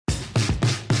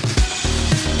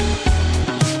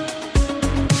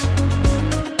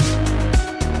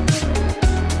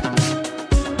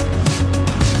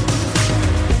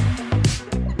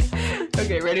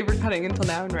Ready? We're cutting until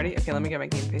now and ready? Okay, let me get my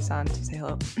game face on to say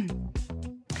hello.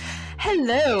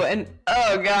 Hello, and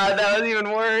oh god, that was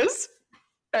even worse.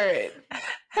 All right.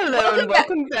 Hello, and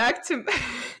welcome back to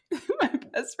My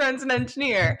Best Friend's an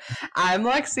Engineer. I'm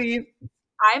Lexi.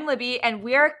 I'm Libby, and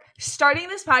we're starting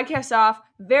this podcast off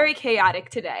very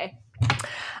chaotic today.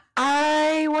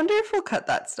 I wonder if we'll cut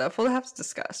that stuff. We'll have to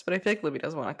discuss, but I feel like Libby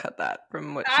doesn't want to cut that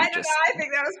from what she just I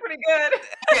think that was pretty good.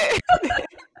 Okay.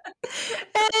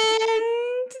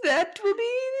 And that will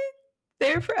be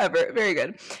there forever. Very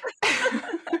good.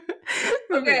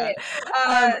 Okay.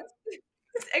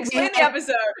 Explain the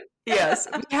episode. Yes.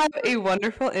 We have a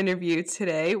wonderful interview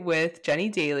today with Jennie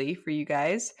Daly for you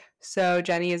guys. So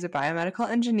Jennie is a biomedical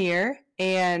engineer,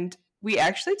 and we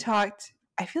actually talked,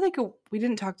 I feel like we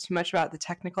didn't talk too much about the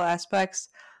technical aspects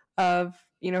of,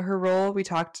 her role. We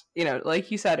talked,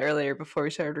 like you said earlier before we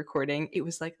started recording, it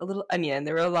was like a little onion.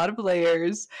 There were a lot of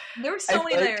layers. There were so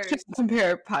many layers. Just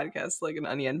compare podcasts like an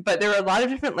onion. But there were a lot of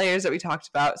different layers that we talked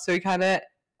about. So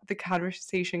the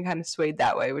conversation kind of swayed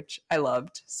that way, which I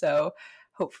loved. So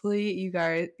hopefully you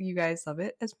guys love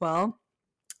it as well.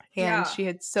 And she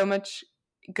had so much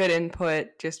good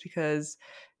input just because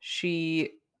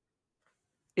she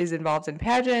is involved in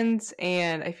pageants,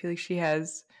 and I feel like she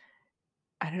has,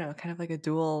 I don't know, kind of like a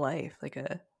dual life, like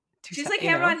she's like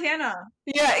Hannah Montana.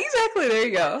 Yeah, exactly. There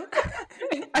you go.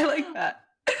 I like that.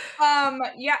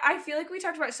 I feel like we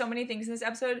talked about so many things in this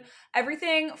episode.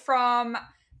 Everything from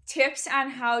tips on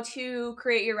how to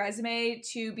create your resume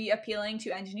to be appealing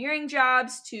to engineering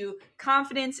jobs, to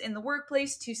confidence in the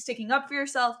workplace, to sticking up for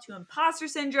yourself, to imposter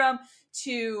syndrome,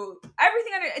 to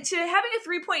everything to having a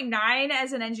 3.9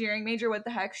 as an engineering major. What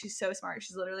the heck? She's so smart.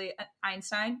 She's literally an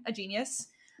Einstein, a genius.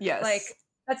 Yes. Like,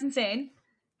 that's insane.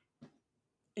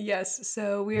 Yes.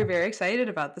 So we are very excited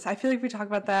about this. I feel like we talk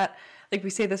about that. Like, we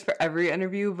say this for every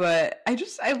interview, but I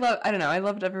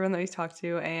loved everyone that we talked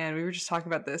to, and we were just talking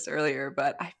about this earlier,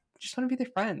 but I just want to be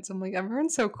their friends. I'm like,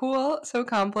 everyone's so cool, so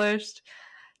accomplished,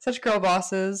 such girl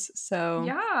bosses. So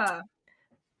yeah,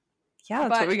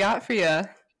 that's what we got for you.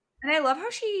 And I love how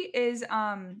she is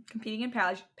competing in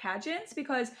pageants,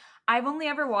 because I've only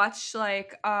ever watched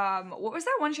like what was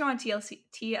that one show on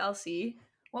TLC?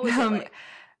 What was it like?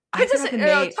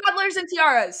 Toddlers and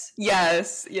Tiaras.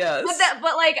 Yes.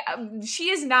 But like she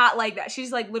is not like that.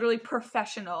 She's like literally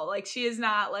professional. Like, she is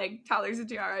not like Toddlers and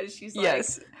Tiaras. She's like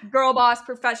girl boss,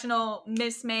 professional,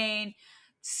 Miss Maine,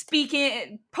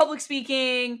 public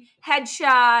speaking,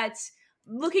 headshots,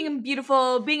 looking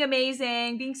beautiful, being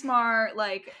amazing, being smart.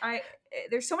 Like,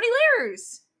 there's so many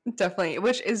layers. Definitely,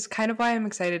 which is kind of why I'm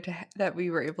excited that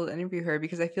we were able to interview her,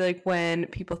 because I feel like when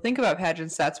people think about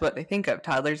pageants, that's what they think of,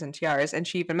 toddlers and tiaras. And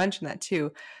she even mentioned that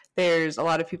too. There's a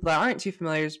lot of people that aren't too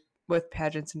familiar with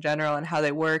pageants in general and how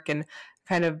they work, and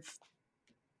kind of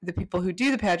the people who do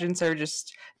the pageants are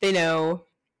just, they know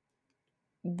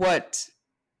what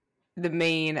the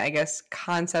main, I guess,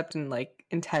 concept and like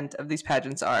intent of these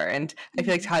pageants are. And I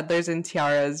feel like toddlers and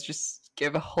tiaras just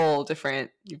give a whole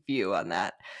different view on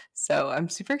that. So I'm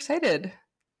super excited.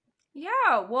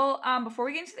 Yeah. Well, before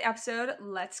we get into the episode,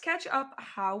 let's catch up.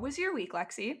 How was your week,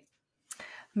 Lexi?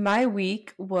 My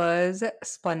week was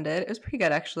splendid. It was pretty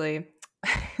good, actually.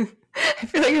 I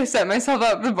feel like I set myself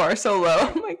up the bar so low.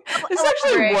 I'm like, this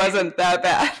actually wasn't that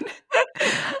bad.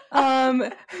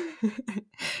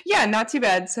 Yeah, not too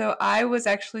bad. So I was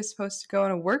actually supposed to go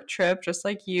on a work trip, just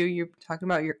like you. You're talking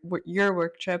about your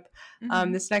work trip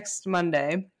this next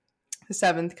Monday, the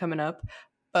 7th, coming up.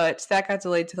 But that got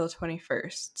delayed to the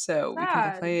 21st. So we can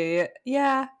definitely,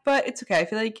 but it's okay. I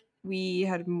feel like we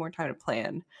had more time to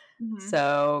plan.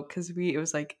 So, because it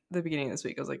was like the beginning of this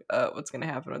week, I was like, what's going to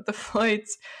happen with the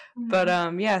flights? But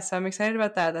so I'm excited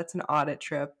about that. That's an audit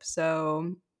trip.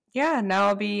 So yeah, now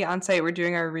I'll be on site. We're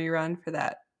doing our rerun for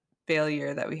that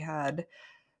failure that we had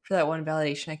for that one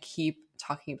validation I keep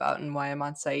talking about and why I'm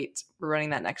on site. We're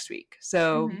running that next week.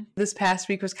 So this past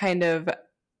week was kind of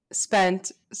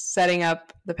spent setting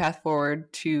up the path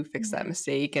forward to fix that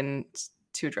mistake and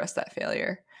to address that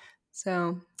failure.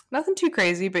 So nothing too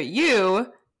crazy, but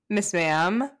you, Miss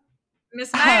Ma'am, you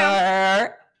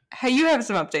have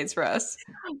some updates for us.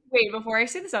 Wait, before I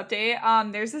say this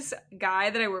update, there's this guy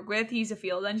that I work with. He's a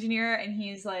field engineer, and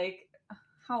he's like,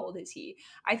 how old is he?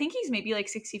 I think he's maybe like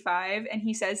 65, and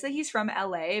he says that he's from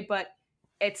LA, but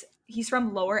he's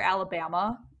from Lower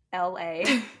Alabama, LA.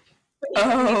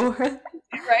 Oh.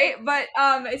 Right? But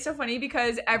it's so funny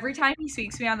because every time he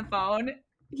speaks to me on the phone,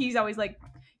 he's always like,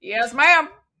 yes, ma'am.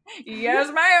 Yes,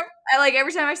 ma'am. Like,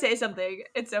 every time I say something,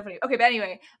 it's so funny. Okay, but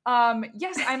anyway,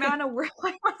 yes, I'm on a work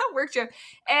trip,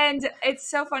 and it's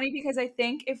so funny because I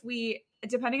think if we,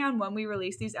 depending on when we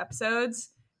release these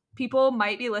episodes, people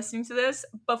might be listening to this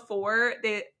before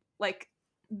they like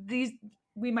these.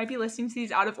 We might be listening to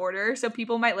these out of order, so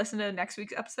people might listen to next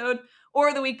week's episode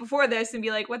or the week before this and be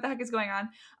like, "What the heck is going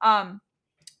on?"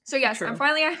 So yes, True. I'm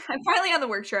finally on the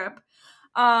work trip.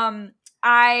 Um,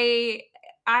 I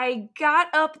got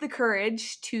up the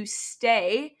courage to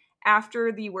stay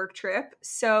after the work trip,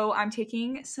 so I'm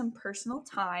taking some personal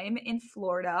time in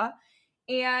Florida.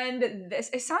 And this,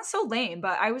 it sounds so lame,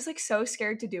 but I was like so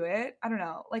scared to do it. I don't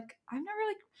know. Like I've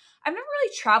never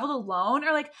really traveled alone,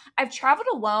 or like I've traveled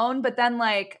alone, but then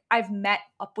like I've met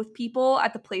up with people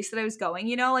at the place that I was going,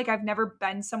 you know? Like I've never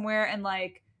been somewhere and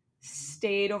like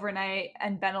stayed overnight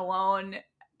and been alone.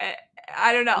 I,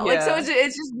 I don't know. Like so Yeah.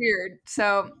 it's just weird.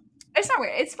 So it's not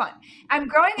weird. It's fun. I'm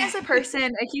growing as a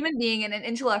person, a human being, and an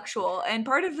intellectual, and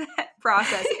part of that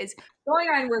process is going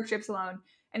on work trips alone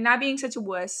and not being such a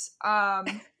wuss.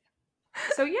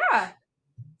 So yeah.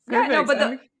 Yeah, no, Perfect.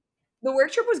 but the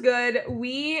work trip was good.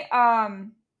 We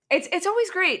it's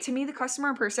always great to meet the customer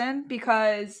in person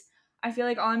because I feel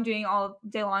like all I'm doing all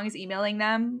day long is emailing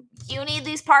them. You need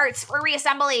these parts for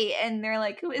reassembly, and they're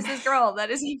like, "Who is this girl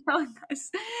that is emailing us,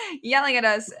 yelling at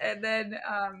us?" And then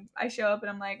I show up and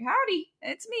I'm like, "Howdy,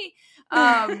 it's me."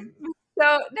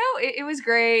 So no, it was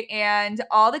great, and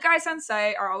all the guys on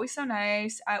site are always so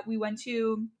nice. We went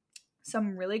to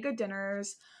some really good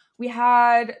dinners. We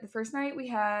had the first night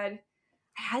I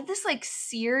had this like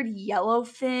seared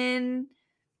yellowfin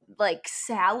like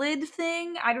salad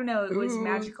thing. I don't know. It was Ooh.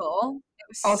 magical. It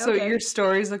was so Also, good. your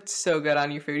stories looked so good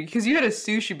on your food because you had a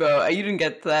sushi boat. You didn't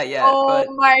get to that yet, Oh but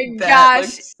my that gosh.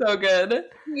 looked so good.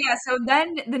 Yeah, so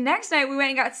then the next night we went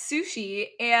and got sushi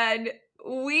and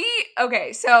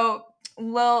okay, so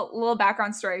little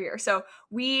background story here. So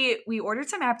we ordered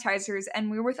some appetizers and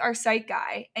we were with our site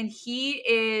guy and he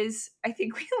is I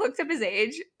think we looked up his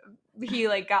age. He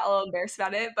like got a little embarrassed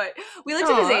about it, but we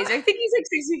looked up his age. Aw. I think he's like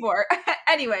 64.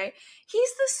 Anyway, he's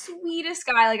the sweetest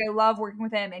guy. Like I love working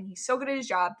with him and he's so good at his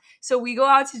job. So we go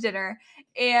out to dinner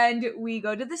and we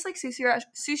go to this like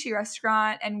sushi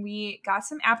restaurant and we got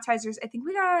some appetizers. I think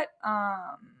we got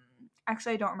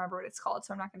actually I don't remember what it's called,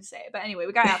 so I'm not going to say it. But anyway,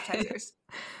 we got appetizers.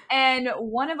 And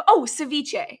one of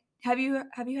ceviche. Have you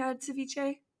had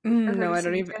ceviche or heard No, of I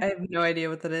don't even ceviche? I have no idea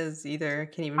what that is either.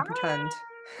 Can't even pretend.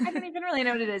 I don't even really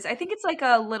know what it is. I think it's like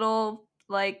a little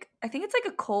like I think it's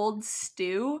like a cold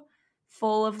stew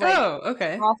full of like Oh,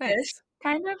 okay. raw fish, Nice.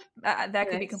 kind of. That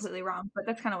could be Nice. completely wrong, but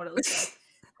that's kind of what it looks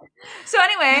like. So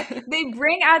anyway, they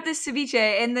bring out this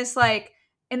ceviche in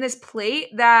this plate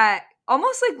that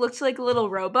almost like looked like a little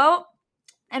rowboat,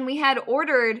 and we had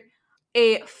ordered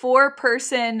a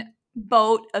 4-person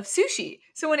boat of sushi.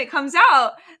 So when it comes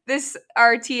out, this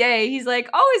RTA, he's like,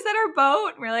 "Oh, is that our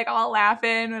boat?" And we're like all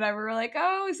laughing, whatever. We're like,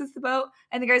 "Oh, is this the boat?"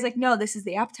 And the guy's like, "No, this is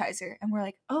the appetizer." And we're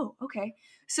like, "Oh, okay."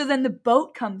 So then the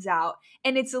boat comes out,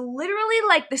 and it's literally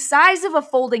like the size of a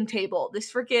folding table.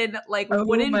 This freaking like Oh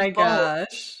wooden my boat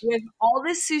gosh. with all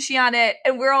this sushi on it,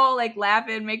 and we're all like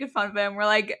laughing, making fun of him. We're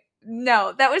like,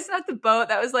 no, that was not the boat.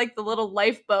 That was like the little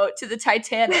lifeboat to the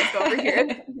Titanic over here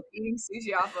that we're eating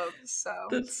sushi off of. So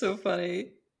That's so funny.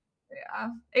 yeah,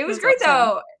 it was That's great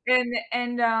awesome. though,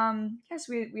 and yes,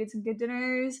 we had some good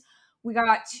dinners. We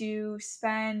got to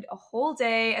spend a whole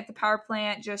day at the power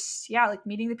plant, just yeah, like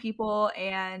meeting the people,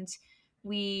 and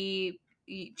we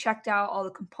checked out all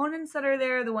the components that are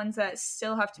there, the ones that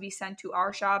still have to be sent to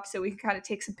our shop, so we can kind of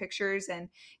take some pictures and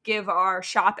give our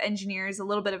shop engineers a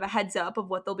little bit of a heads up of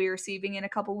what they'll be receiving in a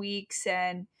couple weeks.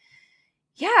 And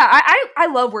yeah, I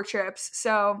love work trips,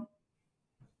 so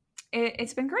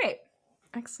it's been great.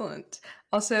 Excellent.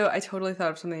 Also, I totally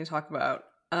thought of something to talk about.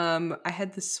 I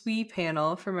had the SWE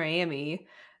panel for Miami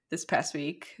this past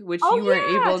week, which Oh you weren't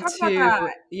yeah, able talk about to.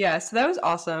 that. Yeah, so that was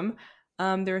awesome.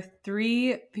 There were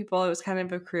 3 people. It was kind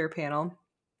of a career panel.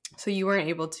 So you weren't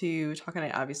able to talk on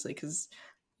it, obviously, because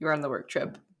you were on the work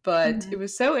trip. But it Mhm.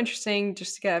 was so interesting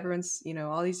just to get everyone's,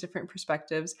 all these different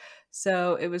perspectives.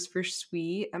 So it was for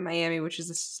SWE at Miami, which is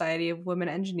the Society of Women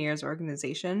Engineers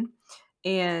organization.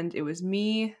 And it was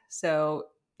me. So,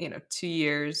 2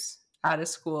 years out of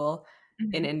school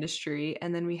in Mhm. industry.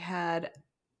 And then we had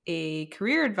a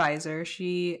career advisor.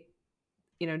 She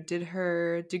did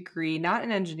her degree not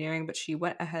in engineering, but she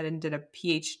went ahead and did a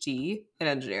PhD in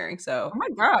engineering. So Oh my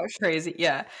gosh. crazy,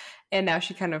 yeah. And now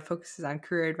she kind of focuses on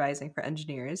career advising for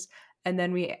engineers. And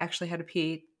then we actually had a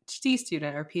PhD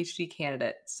student or PhD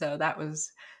candidate. So that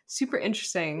was super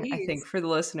interesting, I think, Jeez. for the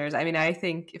listeners. I mean, I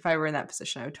think if I were in that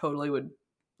position, I would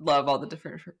love all the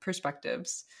different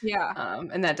perspectives. Yeah.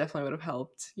 And that definitely would have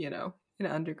helped, in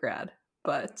undergrad.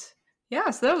 But yeah,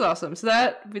 so that was awesome. So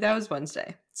that was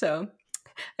Wednesday. So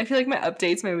I feel like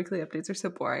my weekly updates are so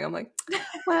boring. I'm like,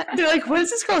 what? They're like, what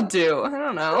does this girl do? I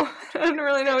don't know. I don't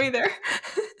really know either.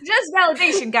 Just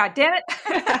validation, goddammit.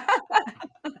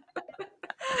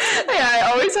 Yeah,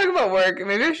 I always talk about work.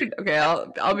 Maybe I should. Okay,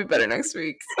 I'll be better next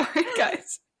week. Sorry,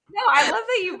 guys. No, I love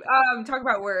that you talk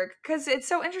about work because it's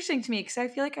so interesting to me because I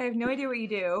feel like I have no idea what you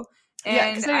do,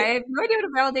 and Yeah, I have no idea what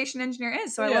a validation engineer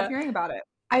is. So I love hearing about it.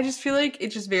 I just feel like it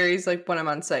just varies like when I'm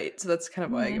on site. So that's kind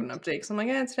of why I give an update. Because I'm like,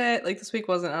 today, like this week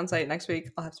wasn't on site. Next week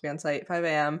I'll have to be on site 5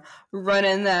 a.m. Run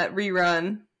in that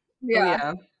rerun. Yeah. Oh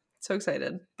yeah, so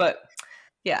excited. But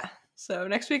yeah, so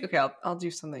next week, okay, I'll do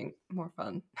something more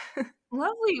fun.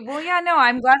 Lovely. Well, yeah, no,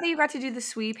 I'm glad that you got to do the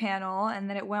SWE panel and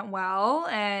that it went well.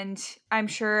 And I'm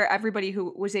sure everybody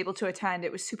who was able to attend,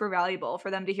 it was super valuable for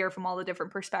them to hear from all the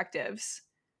different perspectives.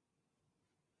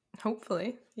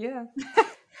 Hopefully, yeah.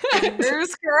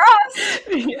 Fingers crossed.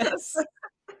 Yes.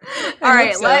 All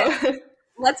right,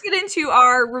 let's get into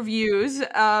our reviews,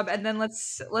 and then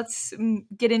let's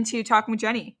get into talking with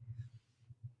Jennie.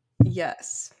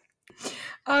 Yes.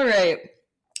 All right.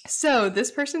 So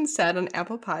this person said on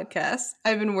Apple Podcasts,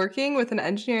 I've been working with an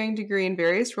engineering degree in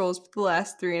various roles for the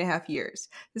last 3.5 years.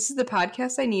 This is the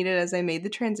podcast I needed as I made the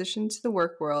transition to the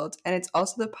work world, and it's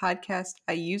also the podcast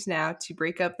I use now to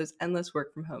break up those endless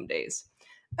work from home days.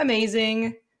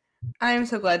 Amazing. I am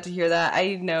so glad to hear that.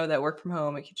 I know that work from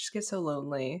home, it can just get so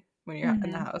lonely when you're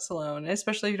in the house alone,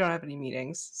 especially if you don't have any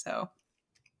meetings. So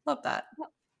love that.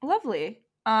 Lovely.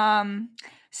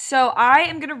 So I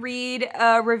am going to read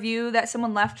a review that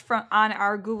someone left on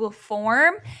our Google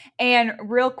form, and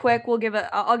real quick, I'll give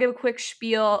a quick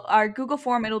spiel. Our Google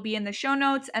form, it'll be in the show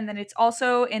notes, and then it's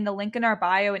also in the link in our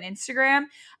bio and Instagram.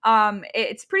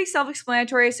 It's pretty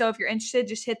self-explanatory, so if you're interested,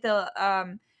 just hit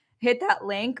that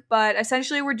link. But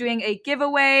essentially, we're doing a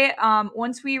giveaway.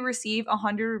 Once we receive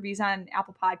 100 reviews on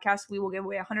Apple Podcasts, we will give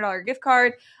away a $100 gift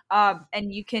card.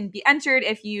 And you can be entered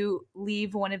if you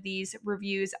leave one of these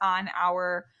reviews on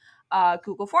our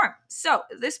Google form. So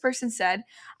this person said,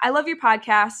 I love your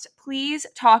podcast. Please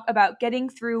talk about getting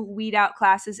through weed out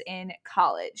classes in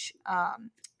college.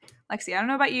 Lexi, I don't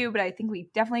know about you, but I think we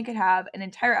definitely could have an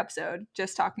entire episode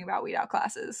just talking about weed out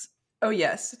classes. Oh,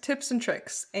 yes. Tips and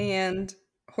tricks and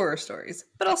horror stories,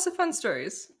 but also fun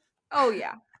stories. Oh,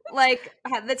 yeah. Like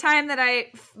the time that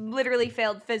I literally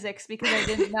failed physics because I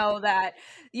didn't know that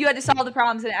you had to solve the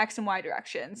problems in X and Y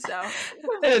direction. So I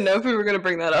didn't know if we were going to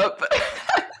bring that up.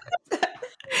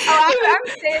 I'm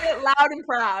saying it loud and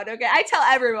proud. Okay, I tell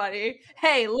everybody,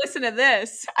 hey, listen to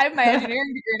this. I have my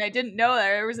engineering degree and I didn't know that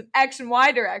there was an X and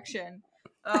Y direction.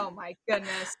 Oh my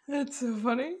goodness. That's so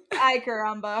funny. Ay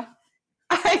caramba.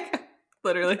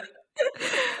 Literally.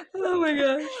 Oh my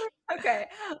gosh. Okay,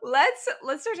 let's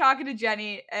start talking to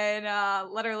Jennie and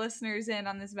let our listeners in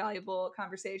on this valuable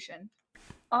conversation.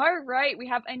 All right, we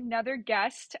have another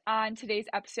guest on today's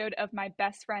episode of My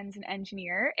Best Friend's an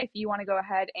Engineer. If you want to go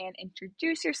ahead and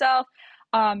introduce yourself,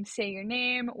 say your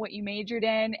name, what you majored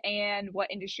in, and what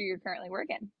industry you're currently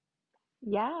working.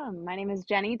 Yeah, my name is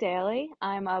Jennie Daly.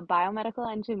 I'm a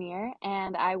biomedical engineer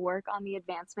and I work on the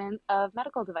advancement of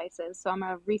medical devices. So I'm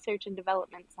a research and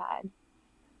development side.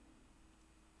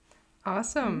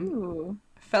 Awesome. Ooh.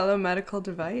 Fellow medical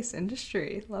device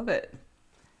industry. Love it.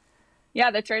 Yeah,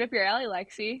 that's right up your alley,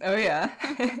 Lexi. Oh, yeah.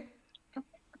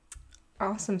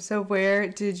 Awesome. So where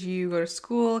did you go to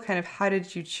school? Kind of how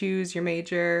did you choose your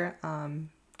major?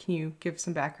 Can you give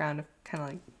some background of kind of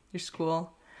like your schooling?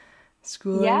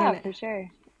 Yeah, for sure.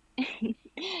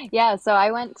 Yeah, so I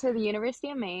went to the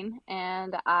University of Maine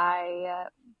and I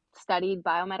studied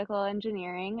biomedical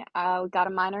engineering. I got a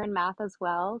minor in math as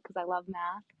well because I love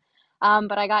math.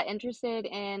 But I got interested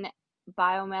in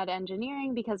biomed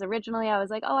engineering because originally I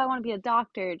was like, oh, I want to be a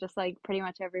doctor, just like pretty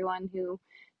much everyone who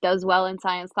does well in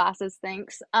science classes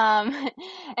thinks. And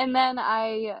then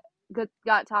I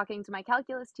got talking to my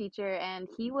calculus teacher, and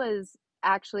he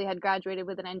actually had graduated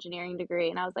with an engineering degree,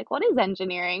 and I was like, what is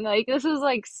engineering? Like, this was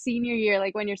like senior year,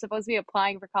 like when you're supposed to be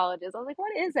applying for colleges. I was like,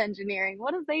 what is engineering?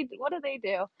 What do they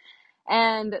do?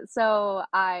 And so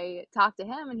I talked to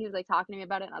him and he was like talking to me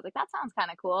about it, and I was like, that sounds kind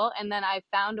of cool. And then I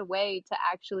found a way to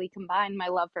actually combine my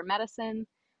love for medicine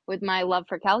with my love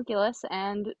for calculus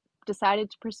and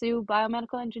decided to pursue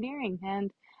biomedical engineering,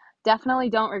 and definitely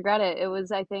don't regret it. It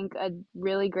was, I think, a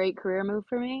really great career move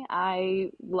for me. I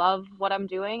love what I'm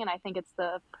doing and I think it's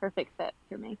the perfect fit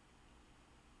for me.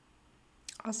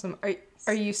 Awesome.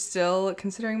 Are you still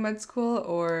considering med school,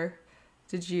 or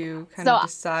did you kind of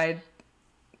decide?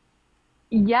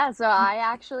 Yeah, so I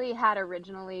actually had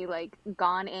originally like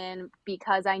gone in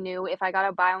because I knew if I got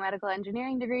a biomedical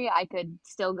engineering degree, I could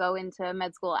still go into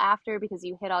med school after because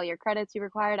you hit all your credits you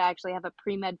required. I actually have a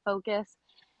pre-med focus.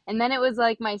 And then it was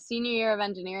like my senior year of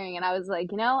engineering, and I was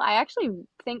like, I actually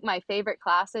think my favorite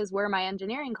classes were my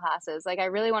engineering classes. Like, I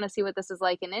really want to see what this is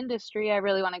like in industry. I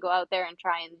really want to go out there and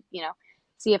try and,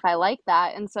 see if I like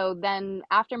that. And so then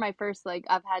after my first, like,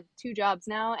 I've had two jobs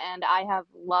now, and I have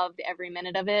loved every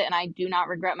minute of it, and I do not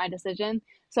regret my decision.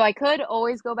 So I could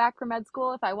always go back for med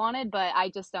school if I wanted, but I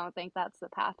just don't think that's the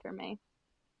path for me.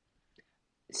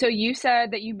 So you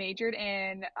said that you majored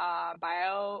in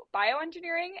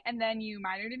bioengineering and then you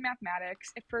minored in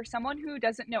mathematics. If for someone who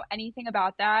doesn't know anything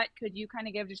about that, could you kind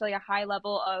of give just like a high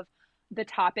level of the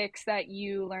topics that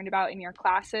you learned about in your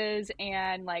classes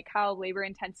and like how labor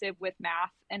intensive with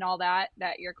math and all that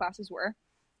your classes were?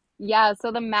 Yeah,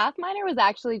 so the math minor was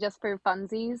actually just for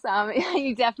funsies.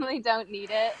 You definitely don't need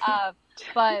it.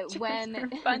 But Just when for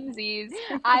funsies.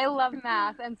 I love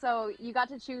math, and so you got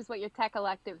to choose what your tech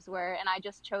electives were, and I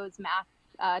just chose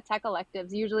math tech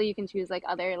electives. Usually you can choose like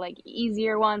other like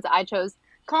easier ones. I chose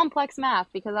complex math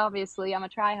because obviously I'm a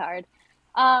tryhard.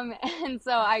 And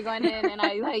so I went in and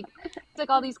I like took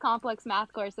all these complex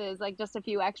math courses, like just a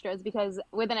few extras, because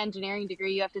with an engineering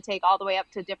degree, you have to take all the way up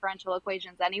to differential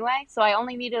equations anyway. So I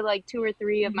only needed like two or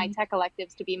three of my Mhm. tech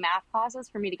electives to be math classes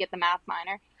for me to get the math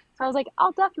minor. So I was like,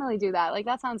 I'll definitely do that. Like,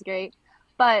 that sounds great.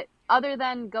 But other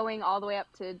than going all the way up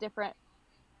to different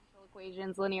differential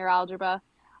equations, linear algebra,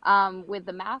 with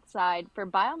the math side for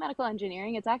biomedical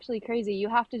engineering, it's actually crazy. You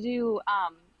have to do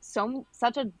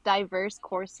such a diverse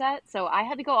course set. So I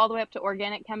had to go all the way up to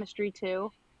organic chemistry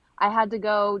too. I had to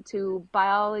go to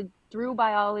biology through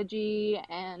biology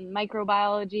and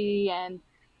microbiology and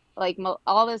like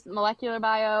all this molecular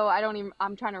bio. I don't even,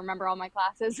 I'm trying to remember all my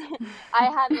classes.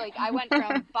 I went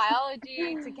from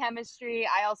biology to chemistry.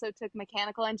 I also took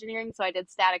mechanical engineering, so I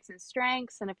did statics and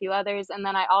strengths and a few others. And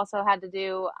then I also had to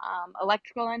do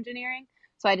electrical engineering,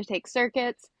 so I had to take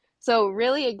circuits. So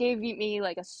really, it gave me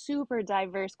like a super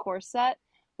diverse course set,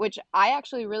 which I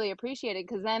actually really appreciated,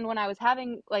 because then when I was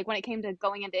having like when it came to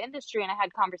going into industry and I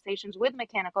had conversations with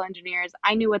mechanical engineers,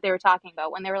 I knew what they were talking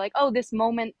about when they were like, "Oh, this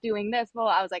moment doing this." Well,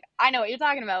 I was like, "I know what you're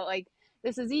talking about. Like,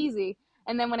 this is easy."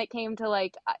 And then when it came to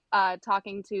like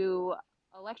talking to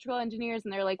electrical engineers,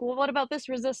 and they're like, "Well, what about this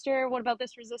resistor? What about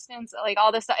this resistance? Like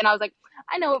all this stuff." And I was like,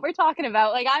 "I know what we're talking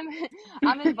about. Like, I'm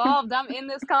I'm involved. I'm in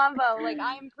this convo. Like,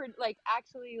 like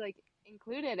actually like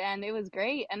included." And it was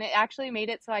great, and it actually made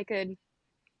it so I could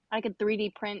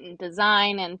 3D print and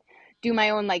design and do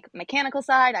my own like mechanical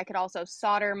side. I could also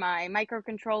solder my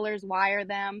microcontrollers, wire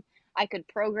them. I could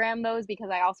program those because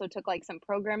I also took like some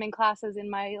programming classes in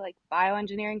my like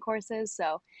bioengineering courses.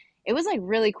 So it was like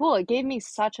really cool. It gave me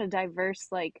such a diverse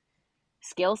like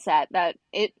skill set that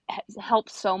it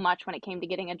helped so much when it came to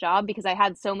getting a job, because I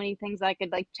had so many things that I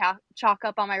could like chalk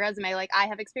up on my resume. Like, I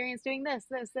have experience doing this,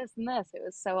 and this. It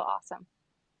was so awesome.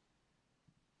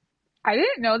 I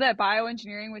didn't know that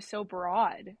bioengineering was so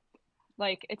broad.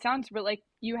 Like it sounds like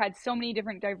you had so many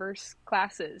different diverse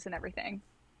classes and everything.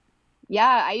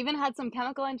 Yeah, I even had some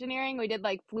chemical engineering. We did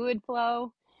like fluid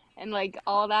flow and like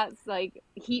all that's like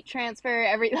heat transfer,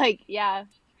 like, yeah.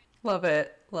 Love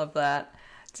it. Love that.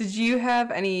 Did you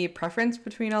have any preference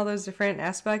between all those different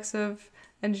aspects of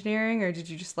engineering, or did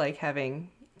you just like having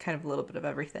kind of a little bit of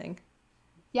everything?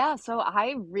 Yeah, so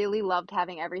I really loved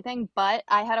having everything, but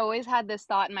I had always had this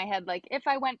thought in my head, like, if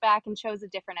I went back and chose a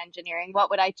different engineering, what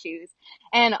would I choose?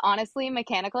 And honestly,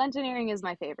 mechanical engineering is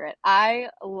my favorite. I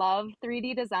love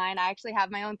 3D design. I actually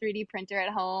have my own 3D printer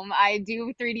at home. I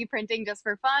do 3D printing just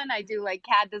for fun. I do like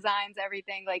CAD designs,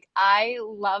 everything. Like, I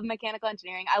love mechanical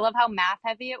engineering. I love how math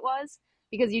heavy it was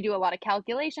because you do a lot of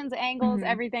calculations, angles, Hmm.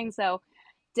 everything. So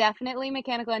definitely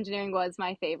mechanical engineering was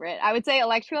my favorite. I would say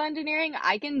electrical engineering,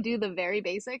 I can do the very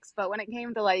basics, but when it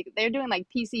came to like they're doing like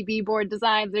PCB board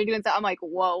designs, they're doing stuff, I'm like,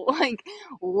 whoa, like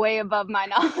way above my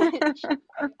knowledge.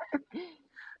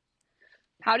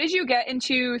 How did you get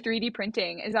into 3D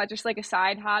printing? Is that just like a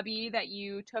side hobby that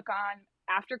you took on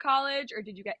after college, or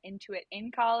did you get into it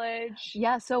in college?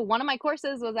 Yeah, so one of my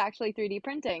courses was actually 3D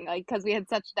printing, like because we had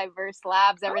such diverse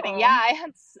labs, everything. Yeah,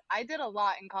 Oh, I did a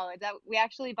lot in college. That we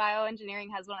actually bioengineering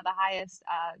has one of the highest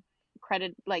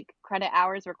credit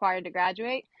hours required to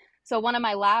graduate. So one of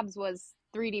my labs was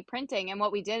 3D printing, and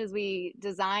what we did is we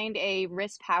designed a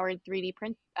wrist powered 3D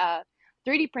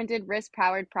printed wrist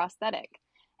powered prosthetic.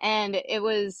 And it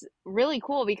was really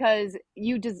cool because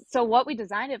so what we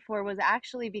designed it for was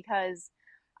actually because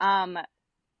um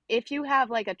if you have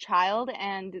like a child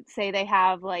and say they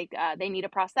have like they need a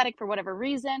prosthetic for whatever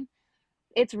reason,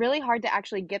 it's really hard to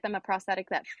actually get them a prosthetic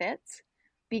that fits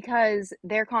because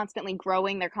they're constantly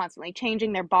growing, they're constantly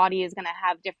changing. Their body is going to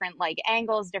have different like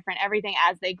angles, different everything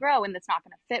as they grow, and it's not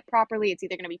going to fit properly. It's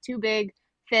either going to be too big,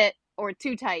 fit, or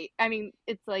too tight. I mean,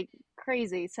 it's like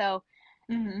crazy. So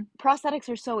prosthetics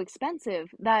are so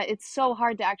expensive that it's so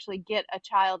hard to actually get a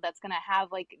child that's going to have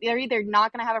like they're either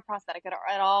not going to have a prosthetic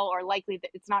at all or likely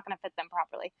that it's not going to fit them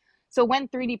properly. So when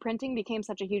 3D printing became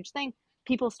such a huge thing,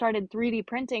 people started 3D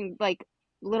printing like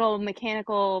little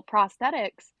mechanical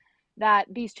prosthetics that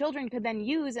these children could then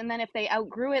use, and then if they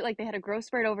outgrew it, like they had a growth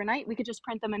spurt overnight, we could just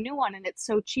print them a new one, and it's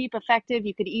so cheap, effective,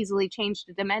 you could easily change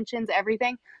the dimensions,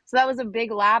 everything. So that was a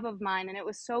big lab of mine, and it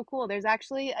was so cool. There's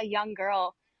actually a young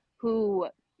girl who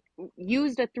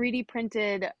used a 3D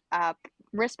printed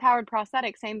wrist powered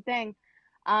prosthetic, same thing.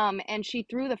 And she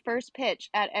threw the first pitch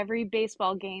at every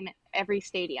baseball game, every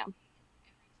stadium.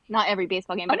 Not every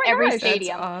baseball game, Oh but my every gosh. That's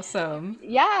stadium. awesome.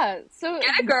 Yeah. So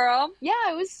Get it, girl.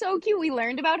 yeah, it was so cute. We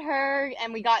learned about her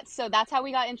and so that's how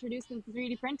we got introduced into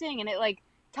 3D printing, and it like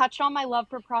touched on my love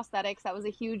for prosthetics. That was a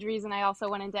huge reason I also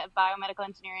went into biomedical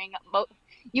engineering.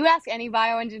 You ask any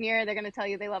bioengineer, they're going to tell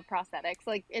you they love prosthetics.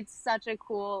 Like it's such a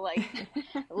cool, like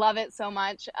love it so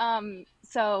much.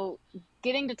 So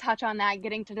getting to touch on that,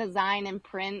 getting to design and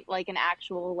print like an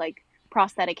actual like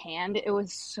prosthetic hand, it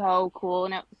was so cool,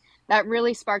 and that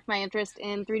really sparked my interest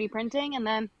in 3D printing. And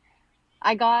then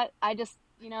I just,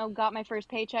 got my first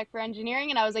paycheck for engineering,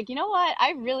 and I was like, you know what?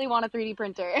 I really want a 3D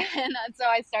printer. And so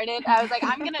I was like,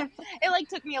 it like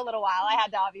took me a little while. I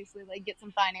had to obviously like get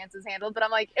some finances handled, but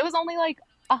I'm like, it was only like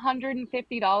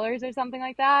 $150 or something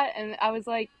like that. And I was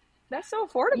like, that's so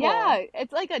affordable. Yeah,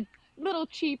 it's like a little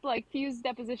cheap, like fused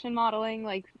deposition modeling,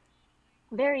 like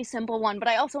very simple one, but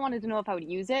I also wanted to know if I would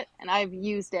use it, and I've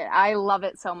used it. I love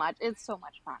it so much. It's so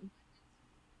much fun.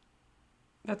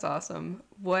 That's awesome.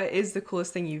 What is the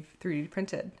coolest thing you've 3D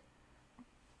printed?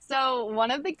 So one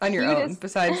of the On your own, cutest,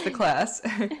 besides the class.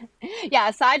 yeah,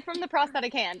 aside from the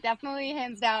prosthetic hand, definitely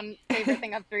hands down favorite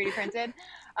thing I've 3D printed.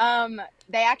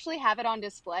 They actually have it on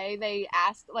display. They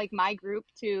asked like my group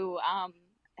to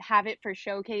have it for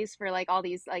showcase for like all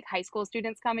these like high school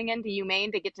students coming into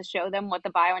UMaine to get to show them what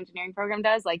the bioengineering program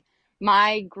does. Like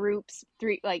my group's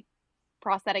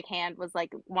prosthetic hand was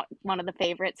like one of the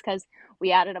favorites because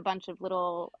we added a bunch of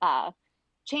little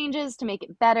changes to make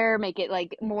it better, make it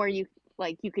like more you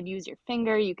could use your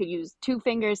finger, you could use two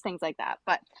fingers, things like that.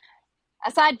 But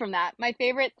aside from that, my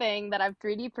favorite thing that I've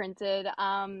 3D printed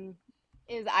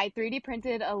is I 3D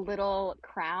printed a little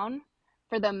crown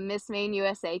for the Miss Maine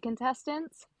USA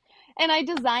contestants. And I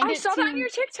designed it I saw that on your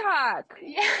TikTok.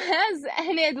 Yes,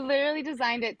 and it literally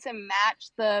designed it to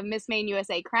match the Miss Maine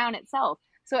USA crown itself.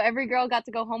 So every girl got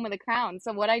to go home with a crown.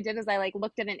 So what I did is I like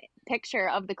looked at a picture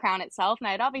of the crown itself, and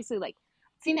I had obviously like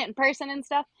seen it in person and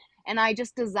stuff, and I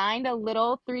just designed a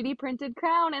little 3D printed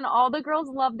crown, and all the girls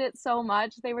loved it so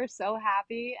much. They were so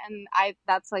happy, and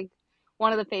that's like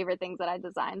one of the favorite things that I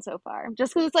designed so far.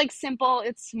 Just because it's like simple,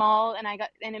 it's small, and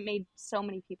it made so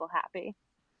many people happy.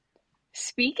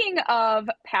 Speaking of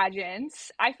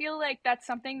pageants, I feel like that's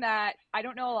something that I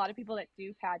don't know a lot of people that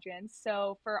do pageants.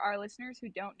 So for our listeners who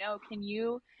don't know, can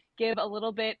you give a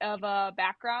little bit of a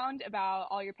background about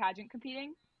all your pageant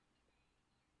competing?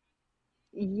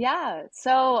 Yeah,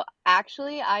 so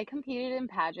actually, I competed in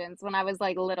pageants when I was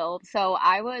like little. So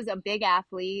I was a big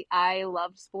athlete. I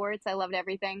loved sports, I loved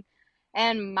everything.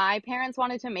 And my parents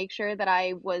wanted to make sure that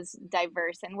I was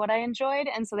diverse in what I enjoyed.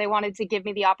 And so they wanted to give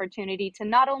me the opportunity to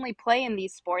not only play in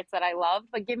these sports that I love,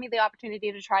 but give me the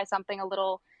opportunity to try something a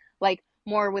little like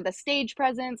more with a stage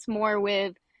presence, more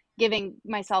with giving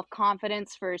myself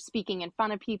confidence for speaking in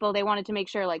front of people. They wanted to make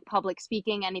sure like public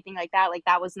speaking, anything like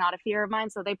that was not a fear of mine.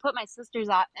 So they put my sisters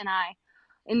and I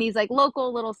in these like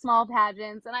local little small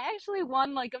pageants, and I actually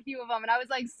won like a few of them, and I was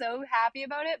like so happy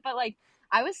about it. But like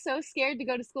I was so scared to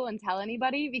go to school and tell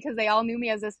anybody because they all knew me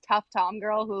as this tough tom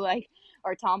girl who like,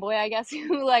 or tomboy I guess,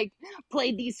 who like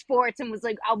played these sports and was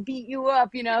like, I'll beat you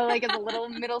up, like as a little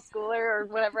middle schooler or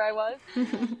whatever I was.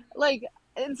 Like,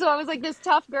 and so I was like this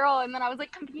tough girl, and then I was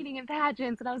like competing in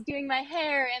pageants, and I was doing my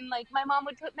hair, and like my mom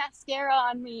would put mascara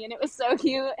on me, and it was so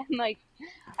cute. And like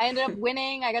I ended up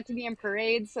winning. I got to be in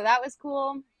parades, so that was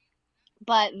cool.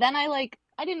 But then I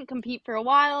didn't compete for a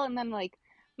while, and then like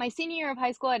my senior year of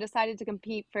high school, I decided to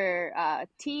compete for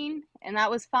teen, and that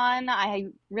was fun. I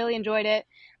really enjoyed it,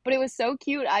 but it was so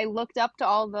cute. I looked up to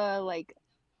all the like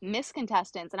Miss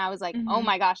contestants, and I was like, oh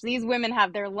my gosh, these women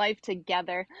have their life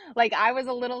together. Like I was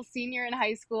a little senior in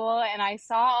high school, and I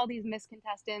saw all these Miss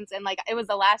contestants, and like it was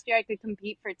the last year I could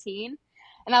compete for teen,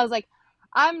 and I was like,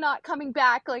 I'm not coming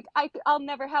back. Like, I'll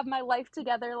never have my life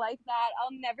together like that.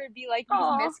 I'll never be like these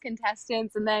Aw. Miss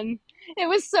contestants. And then it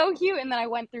was so cute. And then I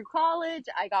went through college.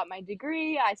 I got my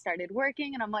degree. I started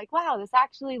working. And I'm like, wow, this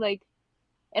actually, like,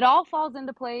 it all falls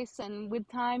into place. And with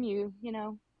time, you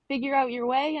know, figure out your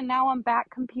way. And now I'm back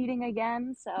competing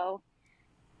again. So,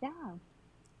 yeah.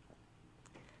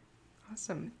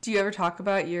 Awesome. Do you ever talk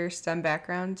about your STEM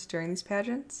background during these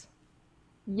pageants?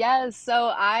 Yes.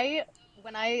 So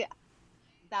when I,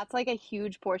 that's like a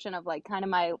huge portion of like kind of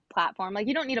my platform. Like,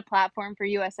 you don't need a platform for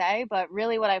USA, but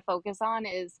really what I focus on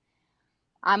is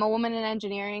I'm a woman in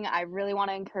engineering. I really want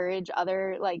to encourage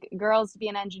other like girls to be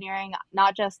in engineering.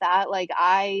 Not just that, like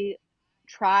I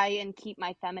try and keep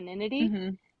my femininity Mm-hmm.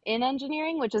 in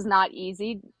engineering, which is not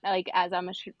easy, like as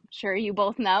I'm sure you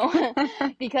both know,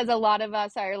 because a lot of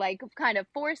us are like kind of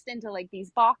forced into like these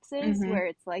boxes Mm-hmm. where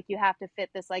it's like you have to fit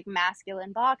this like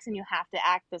masculine box and you have to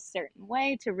act a certain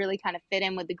way to really kind of fit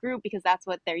in with the group because that's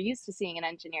what they're used to seeing in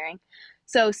engineering.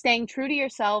 So staying true to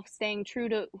yourself, staying true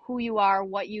to who you are,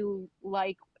 what you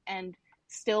like, and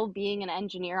still being an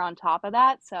engineer on top of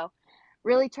that. So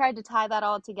really tried to tie that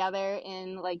all together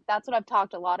in like that's what I've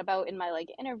talked a lot about in my like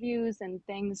interviews and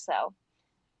things. So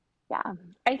yeah.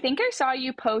 I think I saw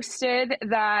you posted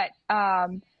that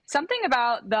something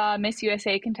about the Miss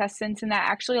USA contestants, and that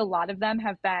actually a lot of them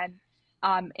have been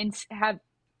in have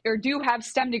or do have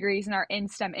STEM degrees and are in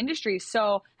STEM industries.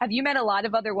 So, have you met a lot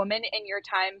of other women in your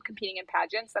time competing in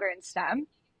pageants that are in STEM?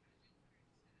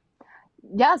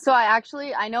 Yeah, so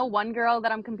I know one girl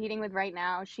that I'm competing with right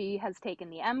now. She has taken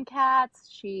the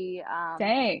MCATs.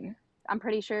 Dang. I'm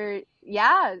pretty sure,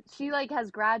 yeah, she like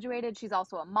has graduated. She's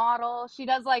also a model. She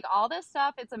does like all this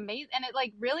stuff. It's amazing. And it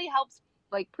like really helps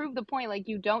like prove the point. Like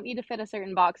you don't need to fit a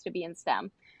certain box to be in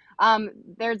STEM.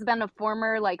 There's been a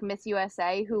former like Miss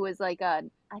USA who was like I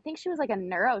think she was like a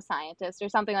neuroscientist or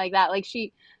something like that. Like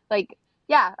like,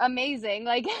 yeah, amazing.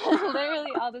 Like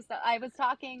literally all this stuff. I was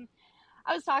talking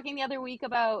the other week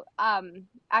about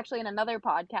actually in another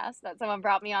podcast that someone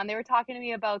brought me on. They were talking to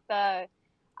me about the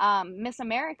Miss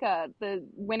America, the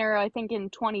winner I think in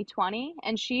 2020,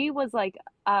 and she was like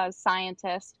a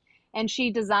scientist and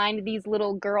she designed these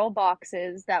little girl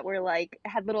boxes that were like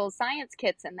had little science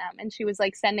kits in them and she was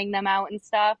like sending them out and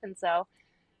stuff. And so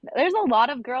there's a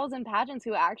lot of girls in pageants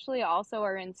who actually also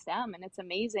are in STEM and it's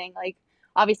amazing. Like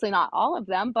obviously not all of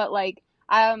them, but like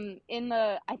in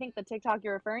the I think the TikTok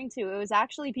you're referring to, it was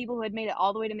actually people who had made it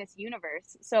all the way to Miss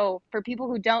Universe. So for people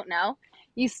who don't know,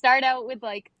 you start out with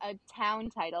like a town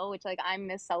title, which like I'm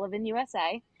Miss Sullivan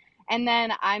USA, and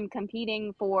then I'm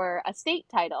competing for a state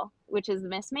title, which is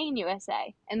Miss Maine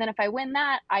USA. And then if I win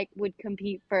that, I would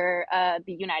compete for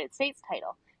the United States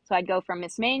title. So I'd go from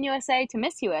Miss Maine USA to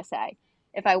Miss USA.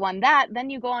 If I won that, then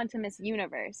you go on to Miss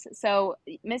Universe. So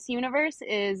Miss Universe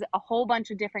is a whole bunch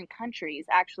of different countries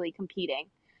actually competing.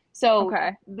 So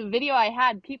Okay. the video I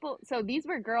had, people, so these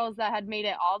were girls that had made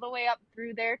it all the way up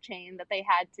through their chain that they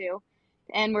had to,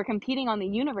 and were competing on the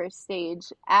universe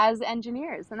stage as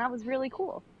engineers, and that was really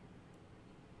cool.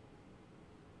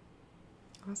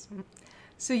 Awesome.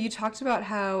 So you talked about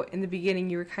how in the beginning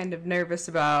you were kind of nervous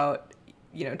about,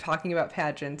 talking about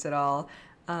pageants at all.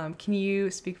 Can you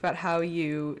speak about how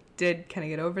you did kind of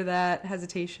get over that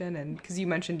hesitation? And because you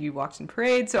mentioned you walked in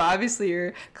parade, so obviously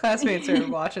your classmates are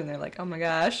watching, they're like, oh my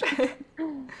gosh.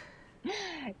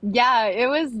 Yeah, it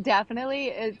was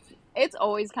definitely it's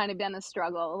always kind of been a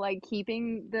struggle, like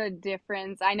keeping the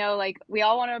difference. I know like we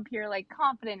all want to appear like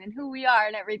confident in who we are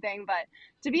and everything, but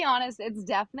to be honest, it's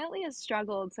definitely a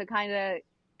struggle to kind of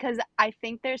because I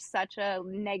think there's such a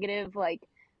negative like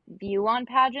view on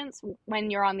pageants when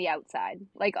you're on the outside.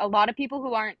 Like a lot of people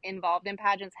who aren't involved in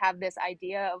pageants have this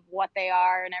idea of what they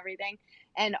are and everything.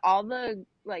 And all the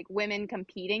like women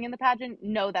competing in the pageant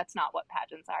know that's not what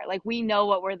pageants are. Like we know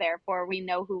what we're there for. We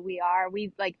know who we are.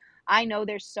 We like I know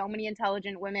there's so many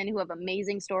intelligent women who have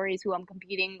amazing stories who I'm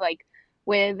competing like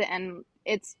with and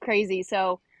it's crazy.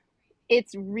 So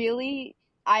it's really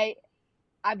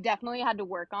I've definitely had to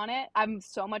work on it. I'm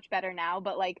so much better now,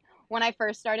 but like when I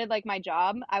first started like my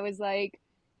job, I was like,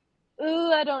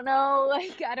 ooh, I don't know.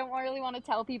 Like I don't really want to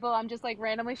tell people. I'm just like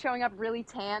randomly showing up really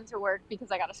tan to work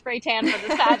because I got a spray tan for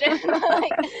this pageant.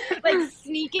 like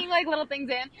sneaking like little things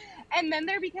in. And then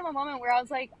there became a moment where I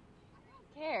was like,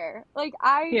 care. Like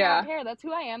I don't Yeah. care. That's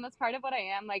who I am. That's part of what I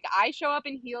am. Like I show up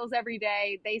in heels every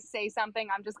day. They say something,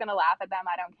 I'm just gonna laugh at them.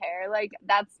 I don't care. Like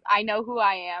that's I know who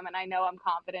I am and I know I'm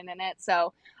confident in it.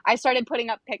 So I started putting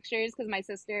up pictures because my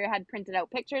sister had printed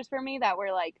out pictures for me that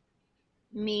were like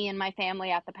me and my family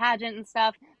at the pageant and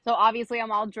stuff. So obviously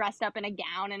I'm all dressed up in a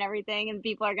gown and everything, and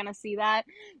people are gonna see that.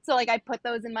 So like I put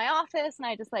those in my office, and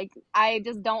I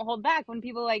just don't hold back when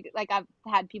people like I've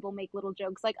had people make little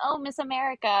jokes like, "Oh, Miss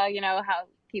America," you know how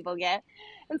people get.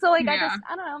 And so like Yeah.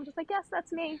 I don't know, I'm just like, "Yes,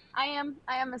 that's me. I am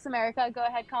Miss America. Go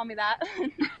ahead, call me that."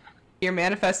 You're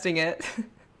manifesting it.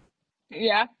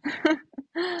 Yeah.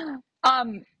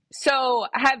 Um, so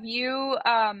have you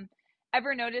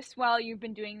ever noticed while you've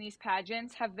been doing these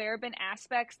pageants, have there been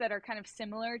aspects that are kind of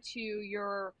similar to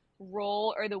your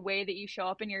role or the way that you show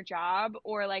up in your job?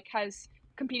 Or like has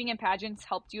competing in pageants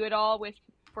helped you at all with,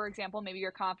 for example, maybe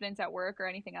your confidence at work or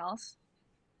anything else?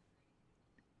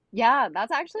 Yeah,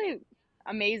 that's actually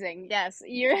amazing. Yes,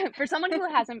 you're for someone who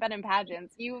hasn't been in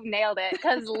pageants, you nailed it.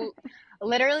 Because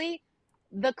literally,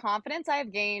 the confidence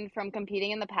I've gained from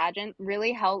competing in the pageant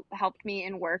really helped me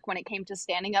in work when it came to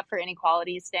standing up for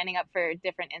inequality, standing up for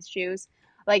different issues.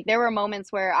 Like there were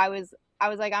moments where I was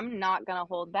like, I'm not gonna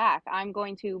hold back. I'm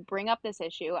going to bring up this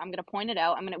issue. I'm gonna point it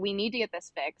out. We need to get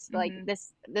this fixed. Like Mm-hmm.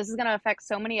 this is gonna affect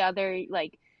so many other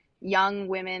like young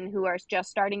women who are just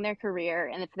starting their career,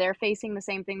 and if they're facing the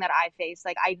same thing that I face,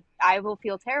 like I will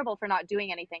feel terrible for not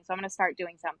doing anything, so I'm going to start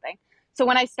doing something. So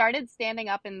when I started standing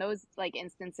up in those like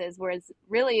instances where it's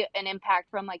really an impact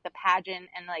from like the pageant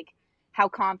and like how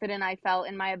confident I felt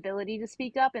in my ability to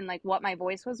speak up and like what my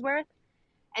voice was worth,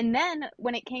 and then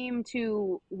when it came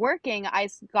to working, I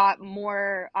got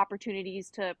more opportunities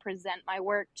to present my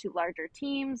work to larger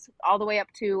teams, all the way up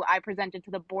to I presented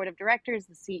to the board of directors,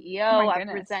 the Oh CEO. my I've goodness.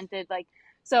 presented like,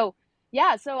 so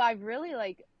yeah, so I've really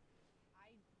like,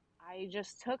 I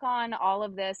just took on all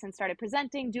of this and started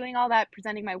presenting, doing all that,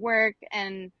 presenting my work,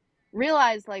 and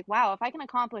realized like, wow, if I can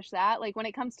accomplish that, like when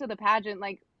it comes to the pageant,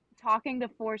 like talking to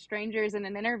four strangers in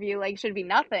an interview, like should be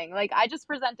nothing. Like I just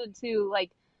presented to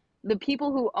like the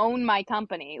people who own my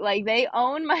company. Like they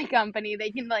own my company.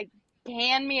 They can like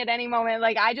can me at any moment.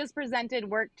 Like I just presented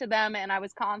work to them and I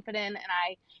was confident and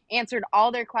I answered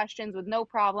all their questions with no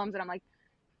problems. And I'm like,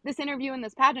 this interview and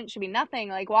this pageant should be nothing.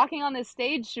 Like walking on this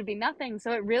stage should be nothing.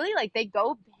 So it really like they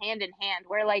go hand in hand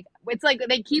where like it's like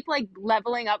they keep like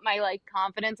leveling up my like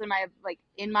confidence and my like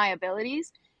in my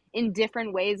abilities in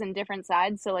different ways and different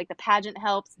sides. So like the pageant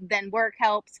helps, then work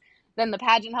helps, then the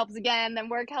pageant helps again, then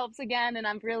work helps again. And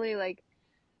I'm really like,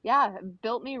 yeah,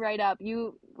 built me right up.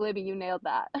 You, Libby, you nailed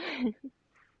that.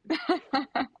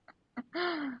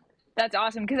 That's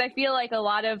awesome because I feel like a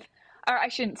lot of, or I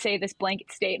shouldn't say this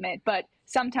blanket statement, but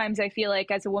sometimes I feel like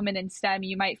as a woman in STEM,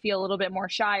 you might feel a little bit more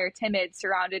shy or timid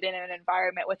surrounded in an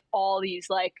environment with all these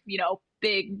like,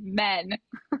 big men.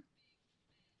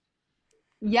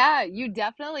 Yeah, you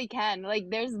definitely can. Like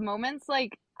there's moments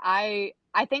like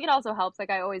I think it also helps like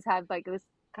I always have like this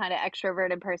kind of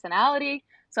extroverted personality.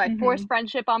 So I force Hmm.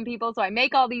 friendship on people. So I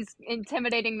make all these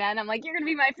intimidating men. I'm like, you're gonna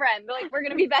be my friend. Like we're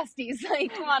gonna be besties.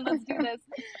 Like, come on, let's do this.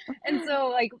 And so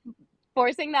like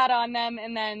forcing that on them,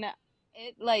 and then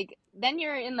it like then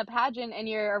you're in the pageant and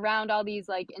you're around all these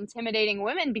like intimidating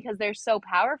women because they're so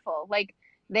powerful. Like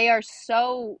they are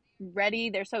so ready,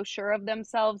 they're so sure of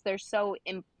themselves, they're so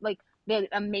like the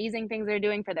amazing things they're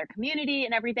doing for their community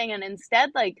and everything, and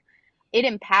instead like it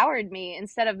empowered me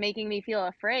instead of making me feel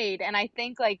afraid. And I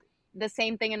think like the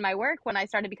same thing in my work when I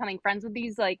started becoming friends with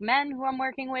these like men who I'm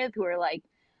working with who are like,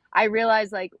 I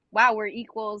realized like, wow, we're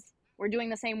equals, we're doing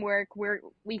the same work,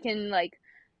 we can like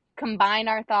combine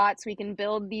our thoughts, we can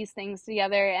build these things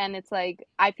together, and it's like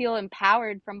I feel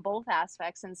empowered from both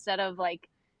aspects instead of like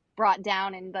brought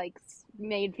down and like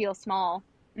made feel small.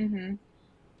 Hmm.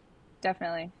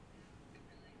 Definitely.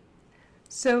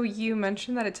 So you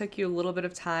mentioned that it took you a little bit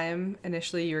of time.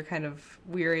 Initially, you were kind of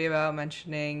weary about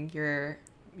mentioning your,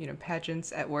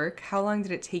 pageants at work. How long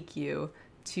did it take you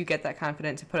to get that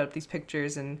confident to put up these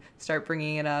pictures and start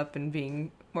bringing it up and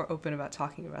being more open about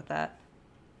talking about that?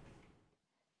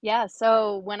 Yeah,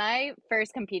 so when I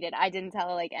first competed, I didn't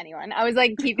tell like anyone. I was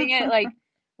like keeping it like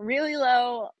really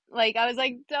low. Like I was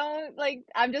like, don't like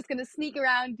I'm just gonna sneak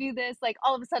around, do this, like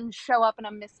all of a sudden show up and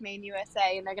I'm Miss Maine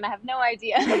USA and they're gonna have no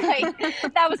idea. Like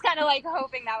that was kind of like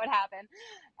hoping that would happen.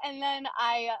 And then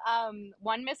I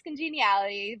won Miss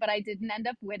Congeniality, but I didn't end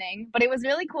up winning. But it was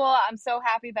really cool. I'm so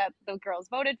happy that the girls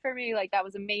voted for me. Like that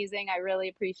was amazing. I really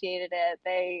appreciated it.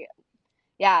 They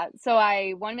Yeah, so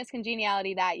I won Miss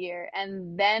Congeniality that year,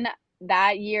 and then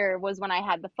that year was when I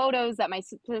had the photos that my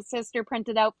sister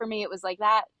printed out for me. It was like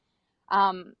that.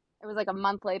 It was like a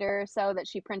month later or so that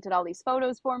she printed all these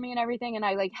photos for me and everything, and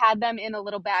I like had them in a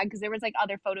little bag because there was like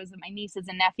other photos of my nieces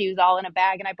and nephews all in a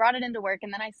bag, and I brought it into work,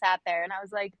 and then I sat there and I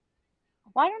was like,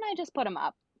 why don't I just put them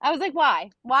up? I was like,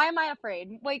 why? Why am I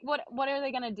afraid? Like, what are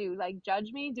they gonna do? Like,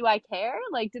 judge me? Do I care?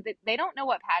 Like, they don't know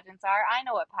what pageants are. I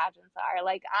know what pageants are.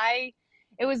 Like,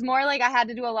 it was more like I had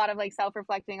to do a lot of like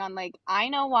self-reflecting on like, I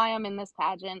know why I'm in this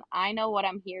pageant. I know what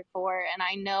I'm here for, and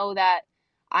I know that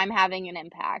I'm having an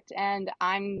impact, and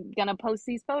I'm gonna post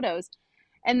these photos.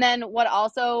 And then what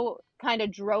also kind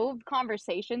of drove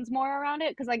conversations more around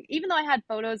it, because like even though I had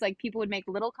photos, like people would make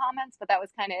little comments, but that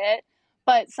was kind of it.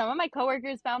 But some of my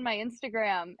coworkers found my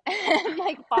Instagram and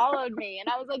like followed me, and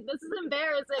I was like, "This is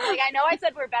embarrassing." Like I know I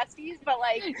said we're besties, but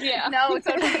like, Yeah. no,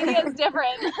 social media is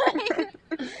different.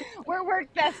 Like, we're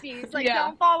work besties. Like,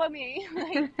 don't follow me.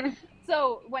 Like,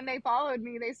 so when they followed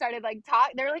me, they started like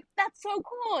they were like, "That's so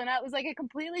cool," and that was like a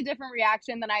completely different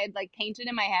reaction than I had like painted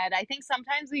in my head. I think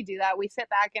sometimes we do that. We sit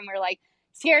back and we're like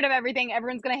scared of everything.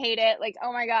 Everyone's gonna hate it. Like,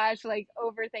 oh my gosh, like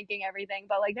overthinking everything.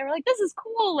 But like they were like, "This is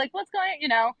cool. Like, what's going on?" You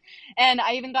know. And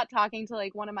I even got talking to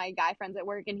like one of my guy friends at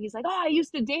work, and he's like, "Oh, I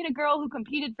used to date a girl who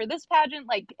competed for this pageant."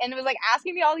 Like, and it was like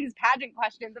asking me all these pageant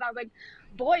questions, and I was like,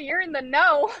 "Boy, you're in the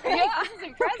know." Like, Yeah. this is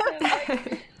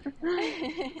impressive.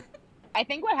 Like, I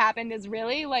think what happened is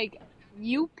really like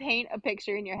you paint a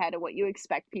picture in your head of what you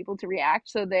expect people to react.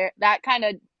 So that kind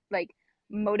of like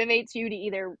motivates you to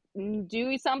either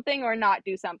do something or not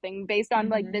do something based on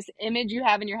like this image you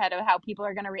have in your head of how people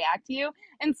are going to react to you.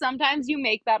 And sometimes you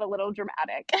make that a little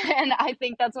dramatic. And I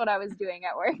think that's what I was doing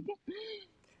at work.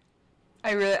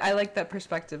 I like that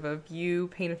perspective of you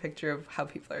paint a picture of how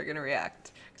people are going to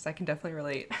react, because I can definitely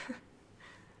relate.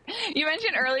 You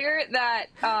mentioned earlier that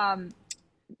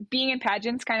being in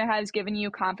pageants kind of has given you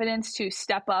confidence to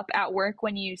step up at work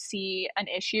when you see an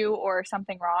issue or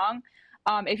something wrong.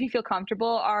 If you feel comfortable,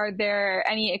 are there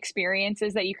any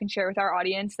experiences that you can share with our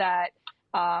audience that,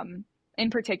 in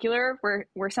particular,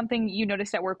 where something you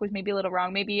noticed at work was maybe a little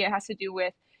wrong? Maybe it has to do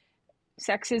with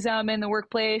sexism in the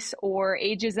workplace or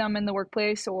ageism in the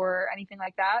workplace or anything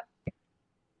like that?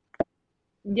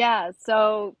 Yeah.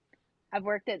 So I've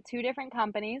worked at two different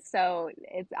companies, so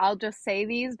I'll just say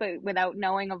these, but without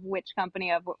knowing of which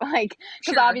company I've like,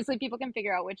 because Sure. obviously people can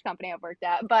figure out which company I've worked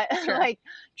at, but Sure. like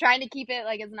trying to keep it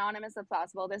like as anonymous as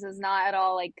possible. This is not at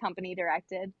all like company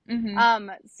directed.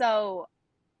 So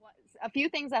a few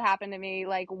things that happened to me,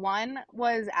 like one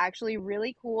was actually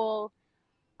really cool.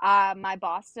 My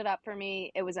boss stood up for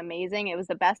me. It was amazing. It was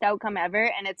the best outcome ever.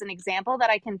 And it's an example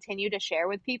that I continue to share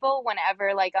with people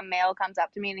whenever like a male comes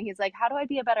up to me and he's like, "How do I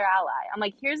be a better ally?" I'm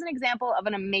like, here's an example of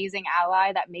an amazing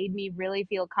ally that made me really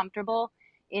feel comfortable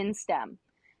in STEM.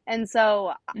 And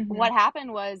so what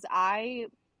happened was my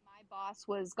boss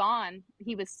was gone.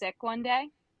 He was sick one day,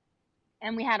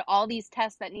 and we had all these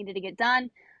tests that needed to get done.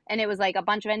 And it was like a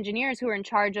bunch of engineers who were in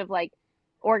charge of like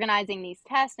organizing these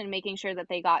tests and making sure that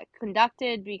they got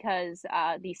conducted, because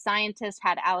these scientists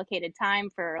had allocated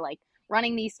time for like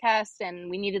running these tests, and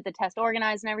we needed the test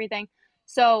organized and everything.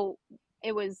 So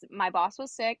my boss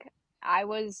was sick. I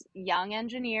was young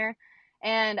engineer,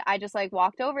 and I just like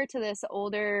walked over to this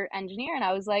older engineer and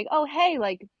I was like, "Oh, hey,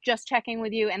 like just checking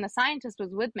with you." And the scientist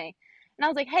was with me. And I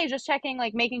was like, "Hey, just checking,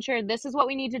 like making sure this is what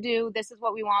we need to do. This is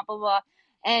what we want, blah, blah."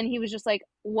 And he was just like,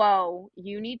 "Whoa,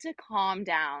 you need to calm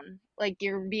down. Like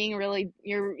you're being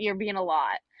you're being a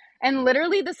lot." And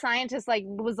literally the scientist like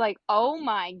was like, "Oh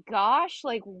my gosh,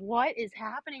 like what is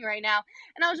happening right now?"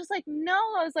 And I was just like, "No."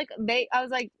 I was like,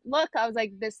 "Look," I was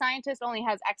like, "the scientist only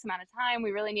has X amount of time. We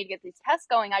really need to get these tests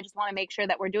going. I just want to make sure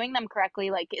that we're doing them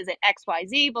correctly. Like, is it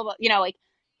XYZ, blah, blah," like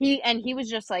he was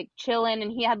just like chilling,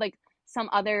 and he had like some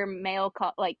other male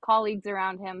like colleagues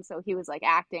around him, so he was like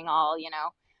acting all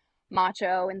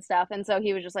macho and stuff. And so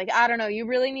he was just like, "I don't know, you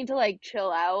really need to like chill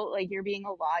out. Like you're being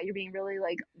a lot. You're being really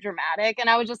like dramatic." And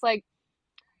I was just like,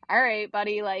 "All right,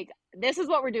 buddy, like this is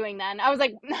what we're doing then." I was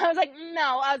like, no, I was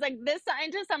like, "This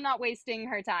scientist, I'm not wasting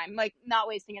her time, like not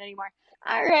wasting it anymore."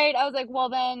 All right. I was like, "Well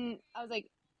then," I was like,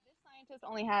 "This scientist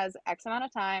only has X amount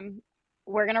of time.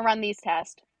 We're gonna run these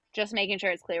tests. Just making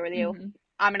sure it's clear with you.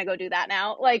 I'm gonna go do that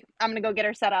now. Like I'm gonna go get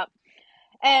her set up."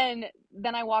 And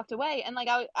then I walked away, and like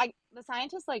the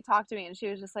scientist like talked to me, and she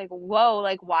was just like, "Whoa,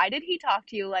 like why did he talk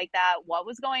to you like that? What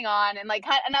was going on?" And like,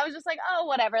 and I was just like, "Oh,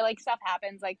 whatever, like stuff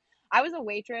happens." Like I was a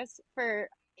waitress for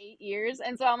 8 years,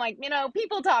 and so I'm like,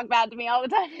 people talk bad to me all the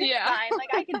time. It's fine.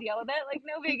 Like I can deal with it. Like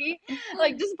no biggie.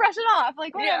 Like just brush it off.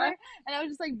 Like whatever. Yeah. And I was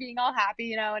just like being all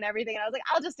happy, and everything. And I was like,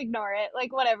 I'll just ignore it.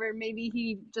 Like whatever. Maybe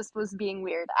he just was being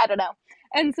weird. I don't know.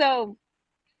 And so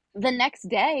the next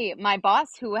day, my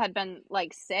boss, who had been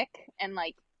like sick and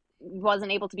like wasn't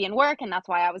able to be in work, and that's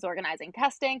why I was organizing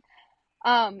testing,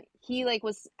 he like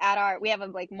was at we have a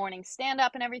like morning stand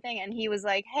up and everything, and he was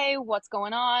like, "Hey, what's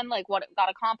going on? Like what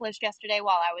got accomplished yesterday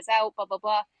while I was out, blah blah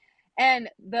blah." And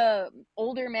the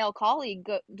older male colleague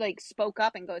spoke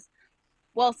up and goes,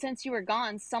 well, since you were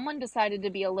gone, someone decided to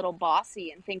be a little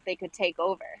bossy and think they could take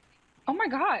over. Oh my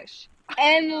gosh.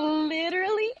 And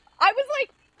literally, I was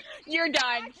like, you're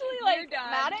done. Actually, like, you're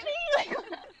done. mad at me?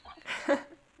 Like,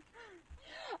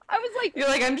 I was like, you're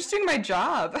like, I'm just doing my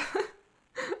job.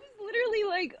 Literally,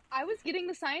 like, I was getting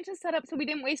the scientist set up so we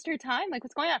didn't waste her time. Like,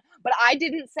 what's going on? But I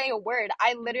didn't say a word.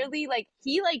 I literally, like,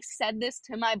 he, like, said this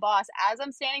to my boss as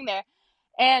I'm standing there.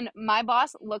 And my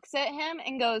boss looks at him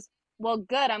and goes, well,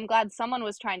 good. I'm glad someone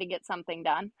was trying to get something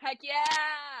done. Heck yeah.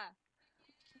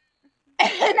 And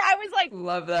I was like,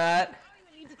 love that. I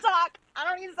don't even need to talk. I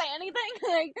don't need to say anything.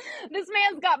 Like, this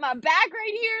man's got my back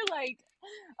right here. Like,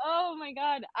 oh my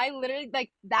God. I literally,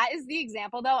 like, that is the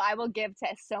example, though, I will give to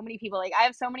so many people. Like, I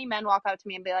have so many men walk up to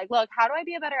me and be like, look, how do I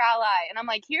be a better ally? And I'm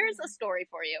like, here's a story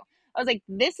for you. I was like,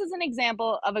 this is an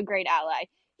example of a great ally.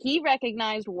 He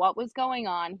recognized what was going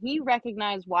on. He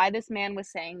recognized why this man was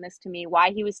saying this to me,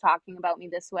 why he was talking about me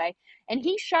this way. And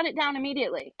he shut it down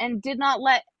immediately and did not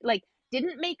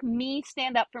didn't make me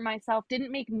stand up for myself,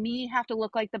 didn't make me have to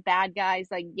look like the bad guys,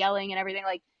 like yelling and everything.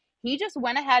 Like, he just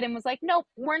went ahead and was like, nope,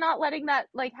 we're not letting that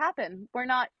like happen. We're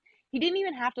not, he didn't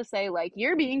even have to say like,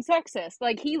 you're being sexist.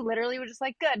 Like, he literally was just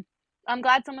like, good. I'm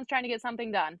glad someone's trying to get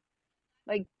something done.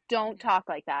 Like, don't talk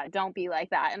like that. Don't be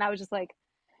like that. And I was just like,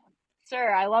 sir,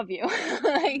 I love you.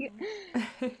 Like,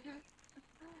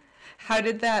 how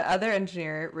did that other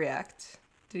engineer react?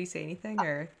 Did he say anything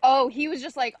or? Oh, he was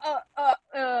just like,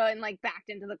 and like backed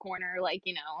into the corner, like,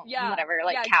 you know, whatever,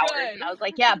 like coward. Good. And I was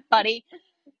like, yeah, buddy,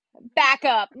 back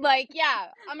up. Like, yeah,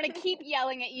 I'm going to keep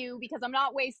yelling at you because I'm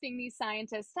not wasting these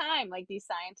scientists' time. Like, these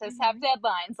scientists have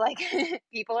deadlines. Like,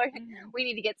 people are, we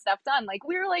need to get stuff done. Like,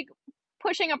 we were like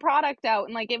pushing a product out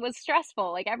and like, it was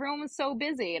stressful. Like, everyone was so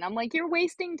busy. And I'm like, you're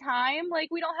wasting time. Like,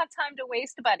 we don't have time to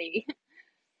waste, buddy.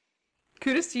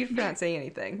 Kudos to you for not saying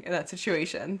anything in that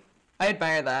situation. I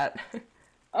admire that.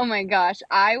 Oh my gosh,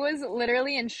 I was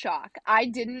literally in shock. I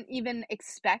didn't even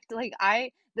expect, like,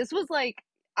 I was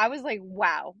like,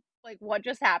 wow, like, what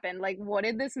just happened? Like, what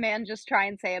did this man just try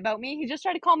and say about me? He just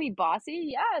tried to call me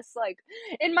bossy? Yes. Like,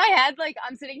 in my head, like,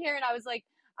 I'm sitting here and I was like,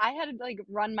 I had to, like,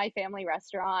 run my family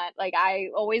restaurant. Like, I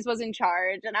always was in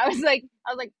charge. And I was like,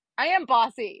 I am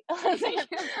bossy. I was like,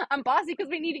 I'm bossy because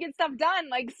we need to get stuff done.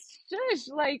 Like, shush.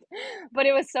 Like, but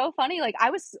it was so funny. Like, I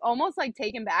was almost like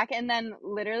taken back. And then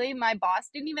literally my boss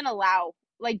didn't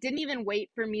even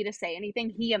wait for me to say anything.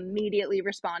 He immediately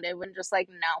responded when just like,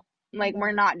 no, like,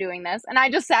 we're not doing this. And I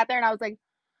just sat there and I was like,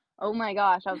 oh my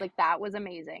gosh. I was like, that was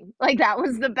amazing. Like, that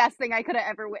was the best thing I could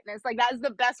have ever witnessed. Like, that was the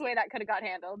best way that could have got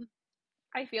handled.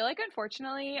 I feel like,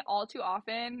 unfortunately, all too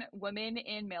often, women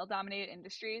in male-dominated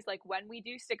industries, like, when we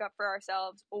do stick up for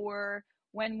ourselves or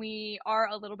when we are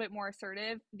a little bit more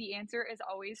assertive, the answer is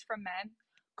always from men,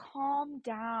 calm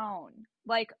down.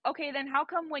 Like, okay, then how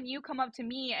come when you come up to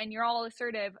me and you're all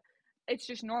assertive, it's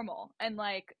just normal? And,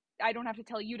 like, I don't have to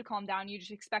tell you to calm down. You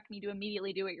just expect me to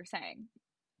immediately do what you're saying.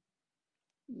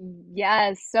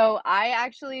 Yes. So I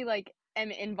actually, like, am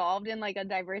involved in like a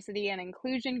diversity and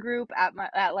inclusion group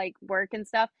at like work and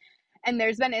stuff. And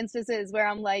there's been instances where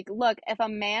I'm like, look, if a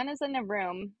man is in a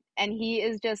room and he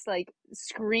is just like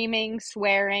screaming,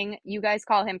 swearing, you guys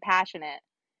call him passionate.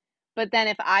 But then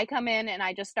if I come in and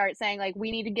I just start saying like,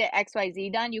 we need to get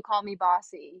XYZ done, you call me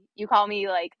bossy. You call me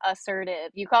like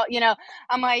assertive.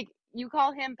 I'm like, you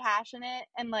call him passionate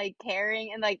and like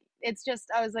caring and like, it's just,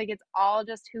 I was like, it's all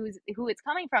just who it's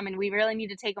coming from. And we really need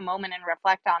to take a moment and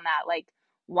reflect on that. Like,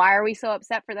 why are we so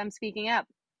upset for them speaking up?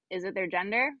 Is it their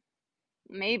gender?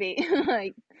 Maybe.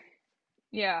 Like,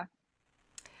 yeah.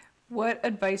 What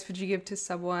advice would you give to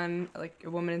someone, like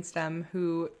a woman in STEM,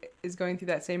 who is going through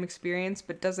that same experience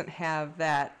but doesn't have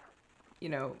that,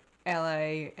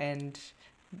 ally and,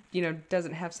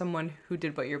 doesn't have someone who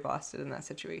did what your boss did in that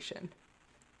situation?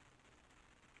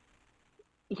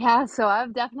 Yeah, so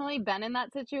I've definitely been in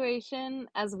that situation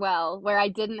as well, where I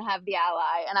didn't have the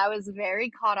ally and I was very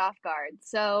caught off guard.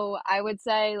 So I would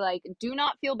say, like, do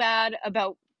not feel bad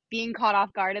about being caught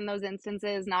off guard in those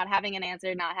instances, not having an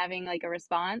answer, not having like a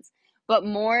response, but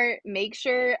more make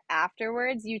sure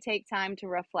afterwards you take time to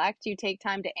reflect, you take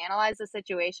time to analyze the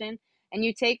situation, and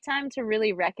you take time to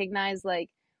really recognize, like,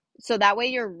 so that way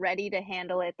you're ready to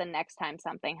handle it the next time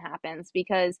something happens,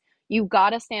 because you got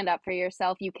to stand up for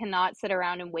yourself. You cannot sit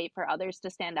around and wait for others to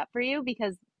stand up for you,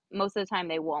 because most of the time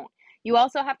they won't. You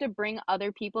also have to bring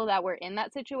other people that were in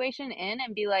that situation in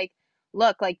and be like,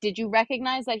 look, like, did you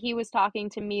recognize that he was talking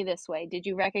to me this way? Did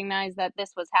you recognize that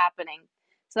this was happening?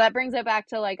 So that brings it back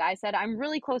to, like I said, I'm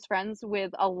really close friends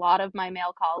with a lot of my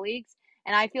male colleagues.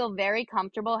 And I feel very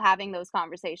comfortable having those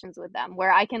conversations with them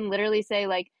where I can literally say,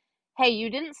 like, hey, you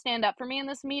didn't stand up for me in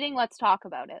this meeting. Let's talk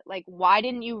about it. Like, why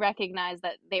didn't you recognize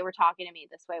that they were talking to me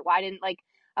this way? Why didn't, like,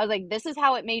 I was like, this is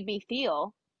how it made me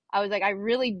feel. I was like, I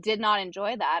really did not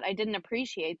enjoy that. I didn't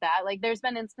appreciate that. Like, there's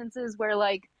been instances where,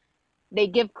 like, they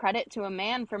give credit to a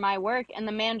man for my work and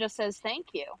the man just says thank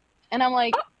you. And I'm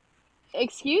like,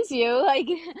 excuse you, like,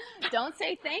 don't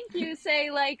say thank you, say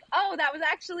like, oh, that was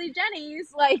actually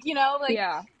Jennie's, like, you know, like,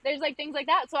 Yeah. there's like things like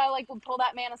that. So I like would pull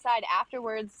that man aside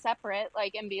afterwards separate,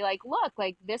 like, and be like, look,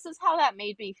 like, this is how that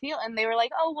made me feel. And they were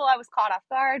like, oh, well, I was caught off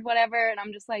guard, whatever. And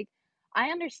I'm just like, I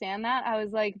understand that. I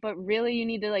was like, but really you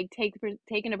need to like take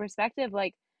into perspective,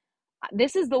 like,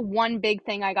 this is the one big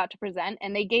thing I got to present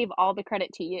and they gave all the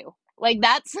credit to you. Like,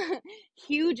 that's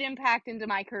huge impact into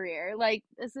my career. Like,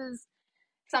 this is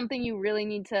something you really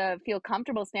need to feel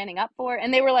comfortable standing up for.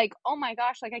 And they were like, oh my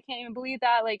gosh, like, I can't even believe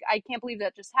that. Like, I can't believe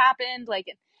that just happened. Like,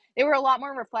 they were a lot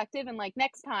more reflective and like,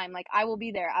 next time, like, I will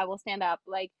be there. I will stand up.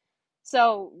 Like,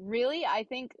 so really, I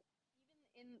think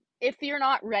if you're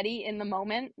not ready in the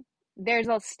moment, there's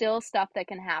still stuff that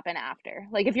can happen after.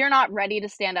 Like, if you're not ready to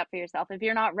stand up for yourself, if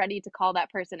you're not ready to call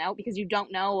that person out because you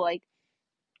don't know, like,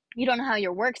 you don't know how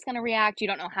your work's going to react, you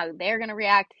don't know how they're going to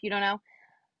react, you don't know,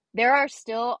 there are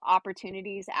still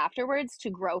opportunities afterwards to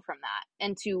grow from that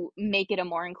and to make it a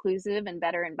more inclusive and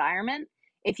better environment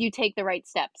if you take the right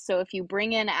steps. So if you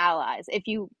bring in allies, if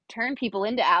you turn people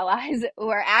into allies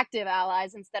or active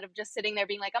allies instead of just sitting there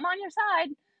being like, I'm on your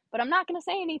side, but I'm not going to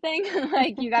say anything,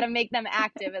 like, you got to make them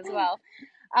active as well.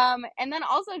 And then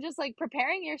also just like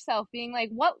preparing yourself, being like,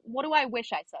 what do I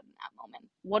wish I said in that moment?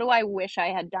 What do I wish I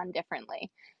had done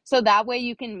differently? So that way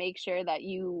you can make sure that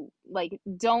you like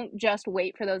don't just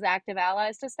wait for those active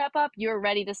allies to step up. You're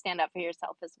ready to stand up for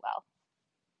yourself as well.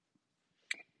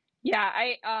 Yeah,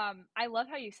 I love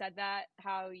how you said that,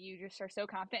 how you just are so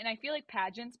confident. And I feel like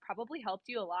pageants probably helped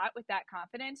you a lot with that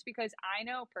confidence, because I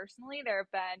know personally there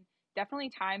have been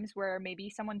definitely times where maybe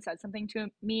someone said something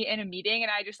to me in a meeting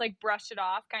and I just like brushed it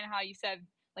off, kind of how you said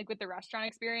like with the restaurant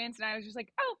experience, and I was just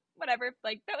like, "Oh, whatever.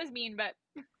 Like, that was mean, but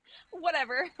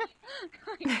whatever."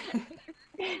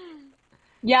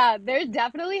 Yeah, there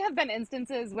definitely have been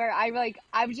instances where I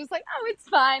was just like, oh, it's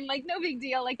fine, like, no big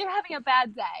deal, like, they're having a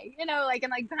bad day, you know, like, and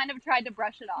like kind of tried to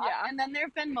brush it off. Yeah. And then there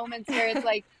have been moments where it's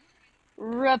like,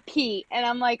 repeat, and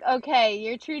I'm like, okay,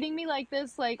 you're treating me like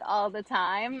this like all the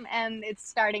time and it's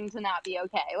starting to not be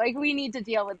okay. Like, we need to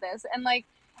deal with this. And like,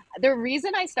 the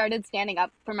reason I started standing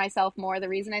up for myself more, the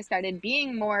reason I started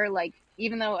being more like,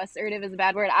 even though assertive is a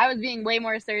bad word, I was being way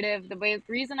more assertive. The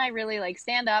reason I really like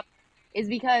stand up is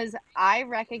because I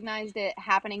recognized it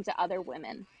happening to other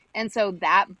women. And so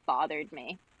that bothered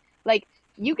me. Like,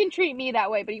 you can treat me that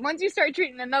way, but once you start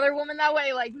treating another woman that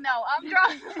way, like, no, I'm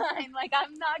drawing the line. Like,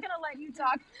 I'm not gonna let you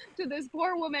talk to this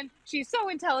poor woman. She's so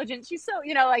intelligent. She's so,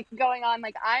 you know, like, going on.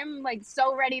 Like, I'm like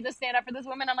so ready to stand up for this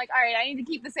woman. I'm like, all right, I need to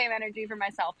keep the same energy for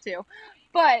myself too.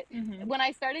 But when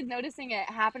I started noticing it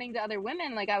happening to other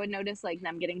women, like, I would notice like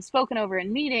them getting spoken over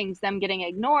in meetings, them getting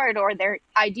ignored, or their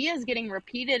ideas getting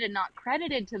repeated and not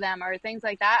credited to them, or things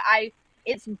like that.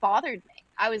 It's bothered me.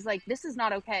 I was like, this is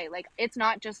not okay. Like, it's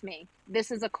not just me. This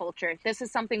is a culture. This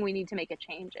is something we need to make a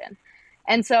change in.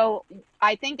 And so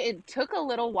I think it took a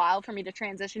little while for me to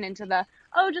transition into the,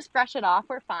 oh, just brush it off.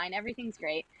 We're fine. Everything's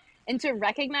great. Into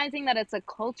recognizing that it's a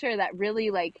culture that really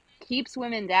like keeps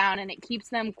women down and it keeps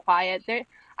them quiet.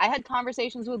 I had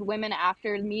conversations with women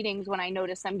after meetings when I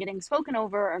noticed them getting spoken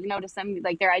over or noticed them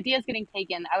like their ideas getting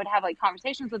taken. I would have like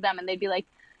conversations with them and they'd be like,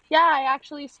 yeah, I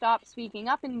actually stopped speaking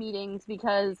up in meetings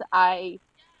because I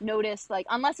noticed, like,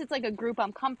 unless it's like a group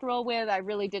I'm comfortable with, I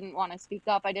really didn't want to speak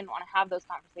up. I didn't want to have those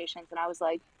conversations. And I was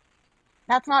like,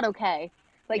 that's not okay.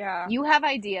 Like, Yeah. you have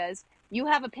ideas, you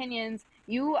have opinions,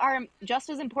 you are just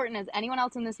as important as anyone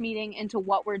else in this meeting into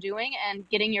what we're doing and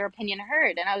getting your opinion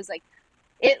heard. And I was like,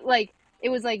 it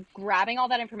was like grabbing all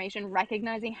that information,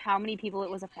 recognizing how many people it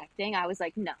was affecting. I was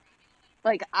like, no,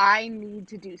 like, I need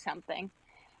to do something.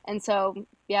 And so,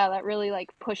 yeah, that really like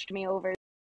pushed me over.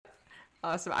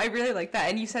 Awesome. I really like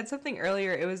that. And you said something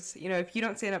earlier. It was, you know, if you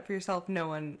don't stand up for yourself, no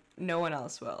one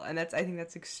else will. And I think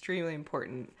that's extremely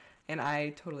important. And I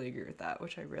totally agree with that,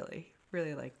 which I really,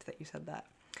 really liked that you said that.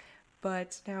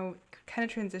 But now, kind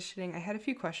of transitioning, I had a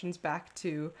few questions back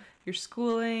to your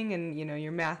schooling and, you know,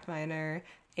 your math minor.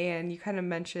 And you kind of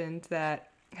mentioned that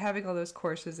having all those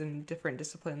courses in different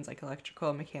disciplines like electrical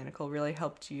and mechanical really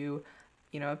helped you,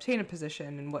 you know, obtain a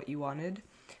position in what you wanted.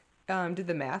 Did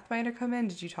the math minor come in?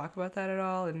 Did you talk about that at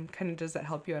all? And kind of does that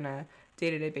help you on a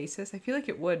day-to-day basis? I feel like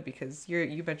it would, because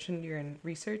you mentioned you're in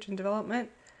research and development.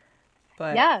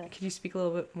 But Yeah. could you speak a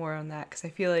little bit more on that? Because I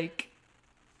feel like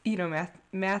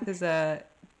math is a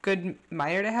good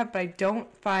minor to have, but I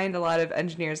don't find a lot of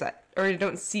engineers that, or I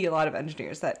don't see a lot of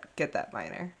engineers that get that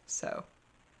minor. So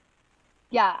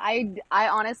Yeah, I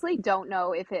honestly don't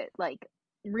know if it like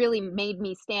really made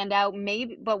me stand out,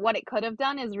 maybe, but what it could have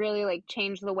done is really like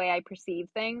change the way I perceive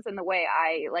things and the way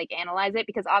I like analyze it,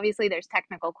 because obviously there's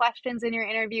technical questions in your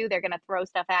interview. They're going to throw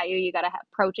stuff at you. You got to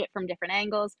approach it from different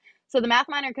angles. So the math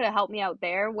minor could have helped me out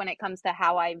there when it comes to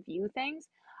how I view things.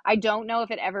 I don't know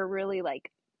if it ever really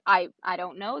like I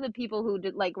don't know the people who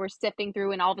did like were sifting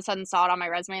through and all of a sudden saw it on my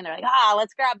resume and they're like,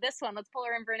 let's grab this one, let's pull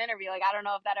her in for an interview. Like I don't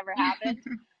know if that ever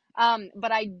happened.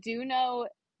 But I do know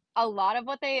a lot of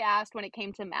what they asked when it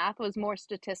came to math was more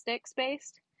statistics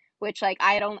based, which like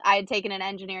I had taken an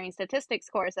engineering statistics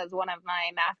course as one of my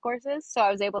math courses, so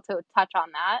I was able to touch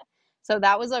on that. So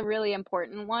that was a really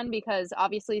important one because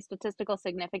obviously statistical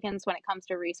significance when it comes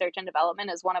to research and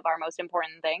development is one of our most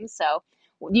important things. So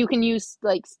you can use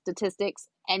like statistics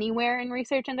anywhere in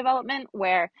research and development,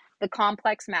 where the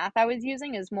complex math I was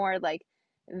using is more like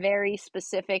very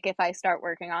specific if I start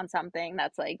working on something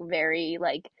that's like very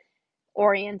like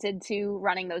oriented to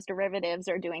running those derivatives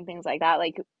or doing things like that.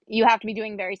 Like you have to be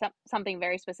doing something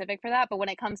very specific for that. But when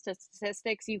it comes to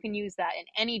statistics, you can use that in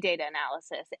any data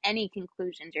analysis, any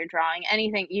conclusions you're drawing,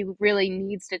 anything. You really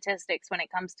need statistics when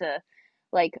it comes to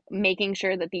like making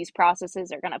sure that these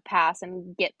processes are going to pass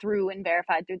and get through and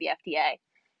verified through the FDA.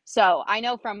 So I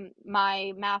know from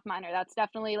my math minor, that's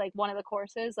definitely like one of the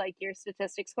courses, like your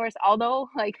statistics course, although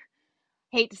like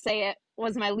hate to say it,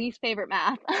 was my least favorite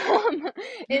math,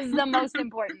 is the most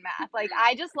important math. Like,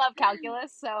 I just love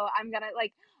calculus, so I'm gonna,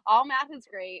 like, all math is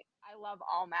great. I love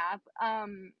all math.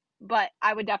 But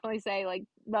I would definitely say, like,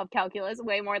 love calculus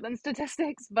way more than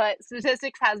statistics, but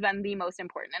statistics has been the most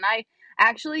important. And I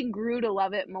actually grew to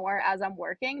love it more as I'm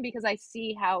working because I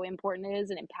see how important it is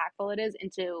and impactful it is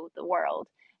into the world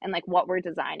and, like, what we're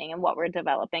designing and what we're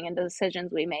developing and the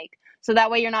decisions we make. So that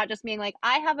way you're not just being like,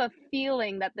 I have a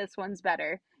feeling that this one's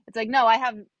better. It's like, no, I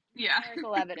have Yeah.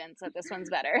 empirical evidence that this one's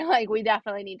better. Like, we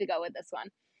definitely need to go with this one.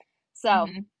 So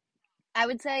Mhm. I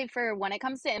would say for when it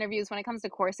comes to interviews, when it comes to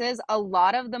courses, a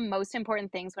lot of the most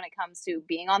important things when it comes to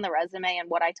being on the resume and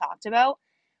what I talked about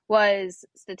was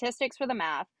statistics for the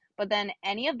math, but then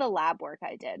any of the lab work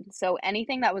I did. So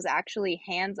anything that was actually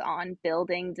hands-on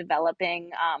building,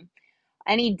 developing,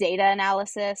 any data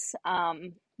analysis,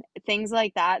 things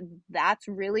like that. That's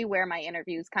really where my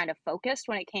interviews kind of focused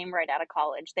when it came right out of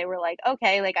college. They were like,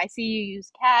 okay, like I see you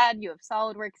use CAD, you have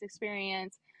SolidWorks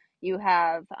experience, you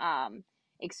have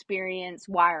experience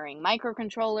wiring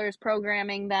microcontrollers,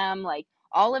 programming them, like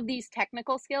all of these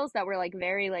technical skills that were like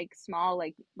very like small.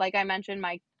 Like I mentioned,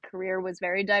 my career was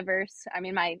very diverse. I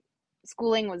mean, my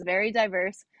schooling was very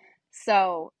diverse.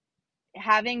 So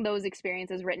having those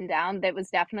experiences written down, that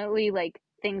was definitely like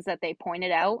things that they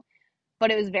pointed out,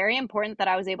 but it was very important that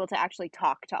I was able to actually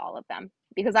talk to all of them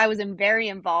because I was very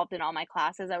involved in all my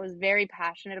classes. I was very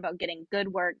passionate about getting good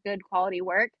work, good quality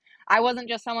work. I wasn't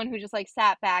just someone who just like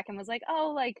sat back and was like,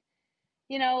 oh, like,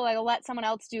 like I'll let someone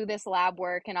else do this lab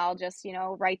work and I'll just,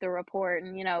 write the report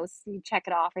and, check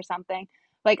it off or something.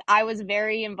 Like I was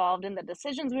very involved in the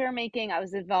decisions we were making. I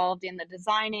was involved in the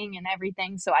designing and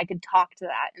everything. So I could talk to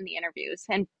that in the interviews.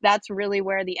 And that's really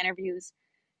where the interviews,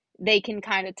 they can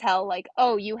kind of tell like,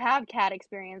 oh, you have CAD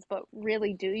experience, but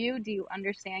really, do you? Do you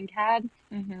understand CAD?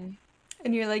 Mm-hmm.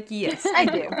 and you're like, yes, I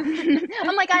do.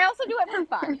 I'm like, I also do it for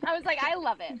fun. I was like, I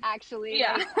love it, actually.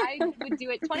 Yeah. Like, I would do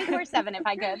it 24/7 if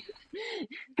I could.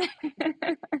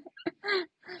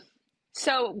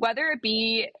 So whether it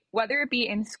be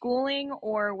in schooling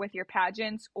or with your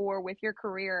pageants or with your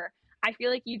career, I feel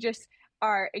like you just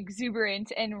are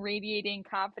exuberant and radiating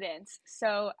confidence.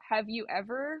 So have you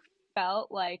ever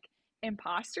felt like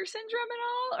imposter syndrome at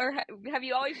all, or have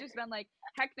you always just been like,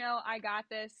 heck no, I got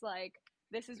this, like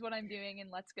this is what I'm doing and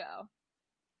let's go?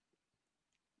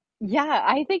 Yeah,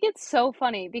 I think it's so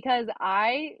funny because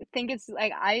I think it's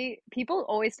like people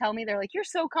always tell me they're like, "You're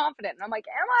so confident." And I'm like,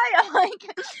 "Am I?" I'm like,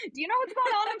 "Do you know what's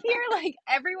going on up here?" Like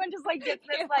everyone just like gets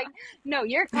this like, "No,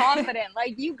 you're confident.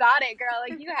 Like you got it, girl.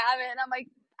 Like you have it." And I'm like,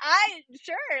 "I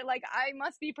sure, like I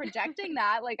must be projecting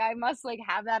that. Like I must like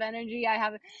have that energy.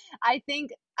 I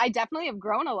think I definitely have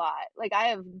grown a lot. Like I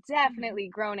have Mhm. definitely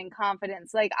grown in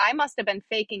confidence. Like I must have been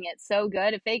faking it so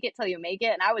good. Fake it till you make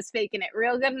it. And I was faking it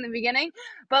real good in the beginning,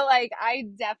 but like I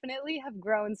definitely have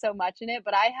grown so much in it,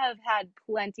 but I have had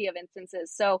plenty of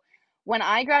instances. So when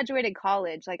I graduated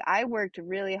college, like I worked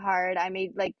really hard. I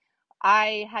made like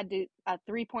I had a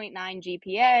 3.9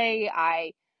 GPA.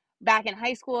 I back in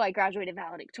high school, I graduated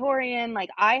valedictorian. Like,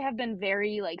 I have been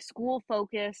very like school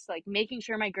focused, like making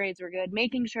sure my grades were good,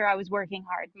 making sure I was working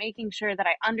hard, making sure that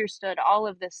I understood all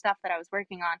of this stuff that I was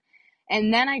working on.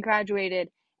 And then I graduated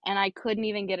and I couldn't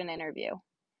even get an interview.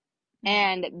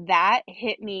 And that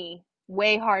hit me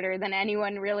way harder than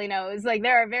anyone really knows. Like,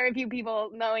 there are very few people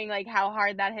knowing like how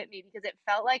hard that hit me, because it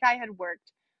felt like I had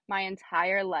worked my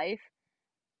entire life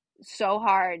so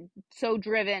hard, so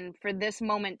driven for this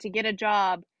moment to get a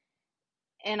job,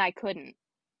 and I couldn't.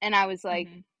 And I was like,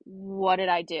 what did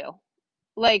I do?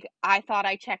 Like, I thought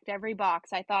I checked every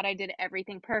box. I thought I did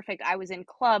everything perfect. I was in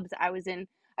clubs. I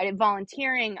did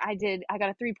volunteering. I got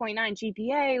a 3.9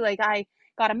 GPA. Like, I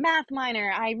got a math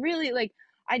minor. I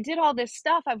did all this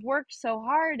stuff. I've worked so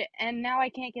hard, and now I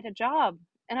can't get a job.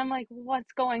 And I'm like,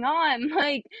 what's going on?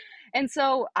 Like, and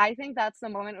so I think that's the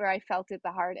moment where I felt it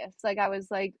the hardest. Like, I was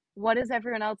like, what is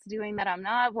everyone else doing that I'm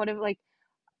not? What if, like,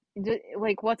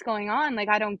 what's going on? Like,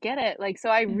 I don't get it. Like, so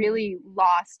I really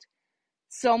lost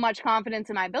so much confidence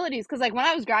in my abilities, because like when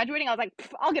I was graduating, I was like,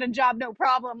 I'll get a job, no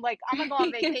problem. Like, I'm gonna go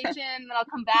on vacation, then I'll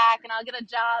come back and I'll get a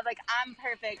job. Like, I'm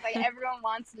perfect. Like, everyone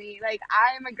wants me. Like,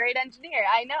 I am a great engineer.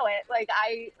 I know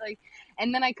it.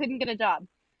 And then I couldn't get a job,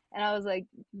 and I was like,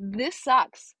 this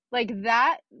sucks. Like,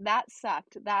 that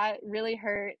sucked. That really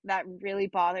hurt. That really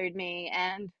bothered me.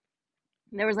 And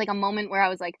there was like a moment where I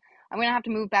was like, I'm gonna have to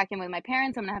move back in with my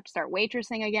parents. I'm gonna have to start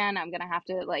waitressing again. I'm gonna have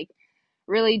to like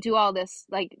really do all this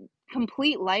like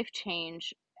complete life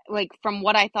change, like from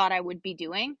what I thought I would be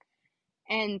doing.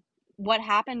 And what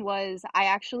happened was, I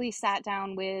actually sat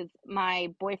down with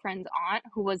my boyfriend's aunt,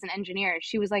 who was an engineer.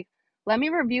 She was like, let me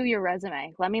review your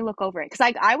resume. Let me look over it. Because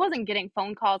like, I wasn't getting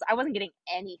phone calls. I wasn't getting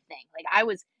anything. Like,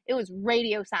 it was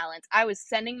radio silence. I was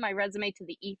sending my resume to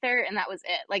the ether, and that was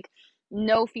it. Like,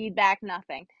 no feedback,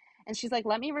 nothing. And she's like,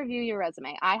 let me review your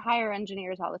resume. I hire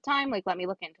engineers all the time. Like, let me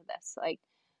look into this. Like,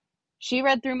 she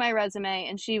read through my resume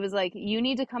and she was like, you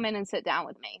need to come in and sit down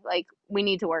with me. Like, we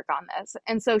need to work on this.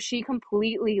 And so she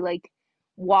completely like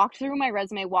walked through my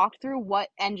resume, walked through what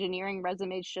engineering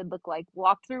resumes should look like,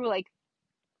 walked through like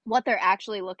what they're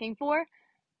actually looking for.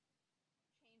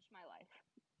 Changed my life.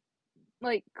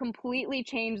 Like, completely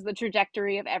changed the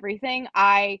trajectory of everything.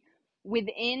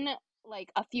 Within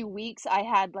like a few weeks,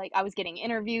 I was getting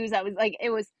interviews.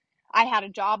 I had a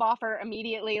job offer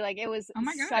immediately. Like, it was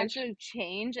such a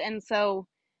change. And so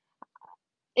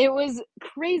it was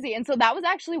crazy. And so that was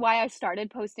actually why I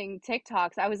started posting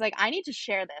TikToks. I was like, I need to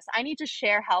share this. I need to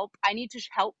share help. I need to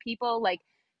help people. Like,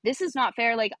 this is not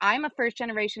fair. Like, I'm a first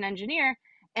generation engineer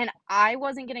and I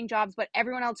wasn't getting jobs, but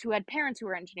everyone else who had parents who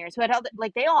were engineers, who had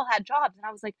like, they all had jobs. And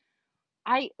I was like,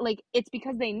 it's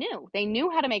because they knew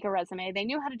how to make a resume. They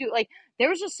knew how to do, like, there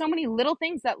was just so many little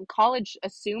things that college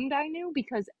assumed I knew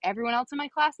because everyone else in my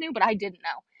class knew, but I didn't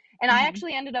know. And I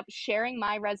actually ended up sharing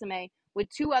my resume with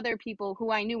two other people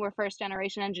who I knew were first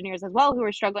generation engineers as well, who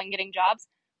were struggling getting jobs.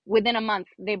 Within a month,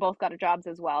 they both got jobs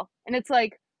as well. And it's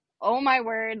like, oh my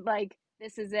word, like,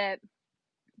 this is it.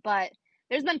 But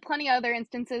there's been plenty of other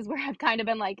instances where I've kind of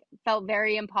been like, felt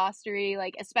very impostery,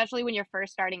 like, especially when you're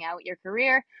first starting out your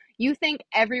career. You think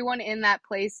everyone in that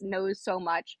place knows so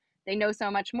much. They know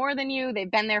so much more than you. They've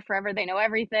been there forever. They know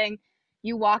everything.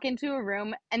 You walk into a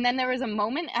room, and then there was a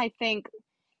moment, I think,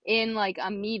 in like a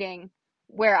meeting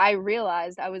where I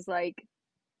realized, I was like,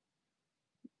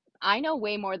 I know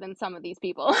way more than some of these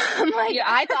people. I'm like,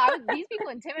 I thought these people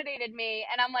intimidated me,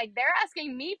 and I'm like, they're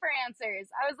asking me for answers.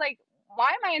 I was like, why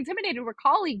am I intimidated? We're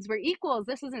colleagues, we're equals.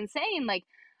 This is insane. Like,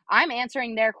 I'm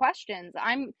answering their questions.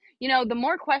 The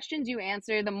more questions you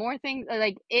answer, the more things,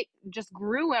 like, it just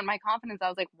grew in my confidence. I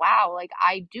was like, wow, like,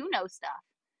 I do know stuff.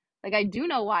 Like, I do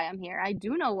know why I'm here. I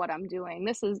do know what I'm doing.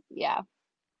 This is, yeah.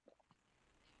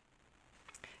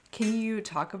 Can you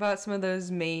talk about some of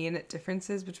those main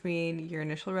differences between your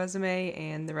initial resume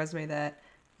and the resume that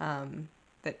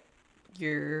that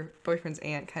your boyfriend's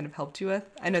aunt kind of helped you with?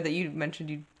 I know that you mentioned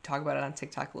you talk about it on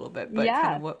TikTok a little bit, but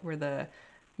kind of what were the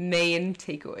main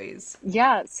takeaways?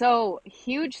 Yeah, so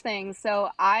huge things. So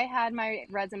I had my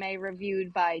resume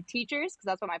reviewed by teachers, because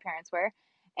that's what my parents were,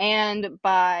 and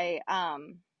by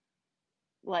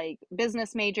like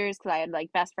business majors, because I had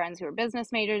like best friends who were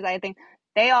business majors. I think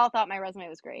they all thought my resume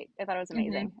was great. They thought it was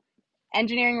amazing.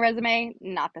 Engineering resume,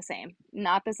 not the same.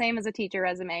 Not the same as a teacher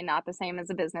resume, not the same as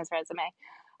a business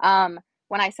resume.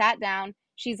 When I sat down,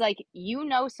 she's like, you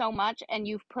know so much and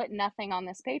you've put nothing on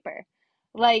this paper.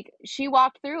 Like, she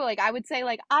walked through, like, I would say,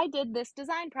 like, I did this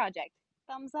design project.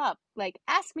 Thumbs up. Like,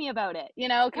 ask me about it,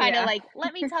 kind of like,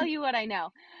 let me tell you what I know.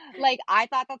 Like, I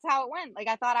thought that's how it went. Like,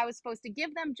 I thought I was supposed to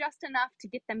give them just enough to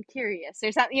get them curious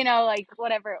or something, like,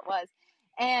 whatever it was.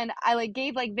 And I like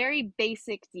gave like very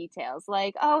basic details,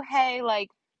 like, oh, hey, like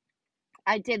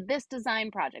I did this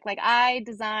design project. Like I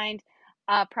designed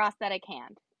a prosthetic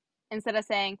hand, instead of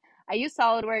saying I used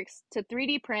SolidWorks to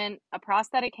 3D print a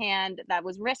prosthetic hand that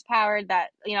was wrist powered, that,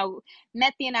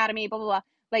 met the anatomy, blah, blah, blah.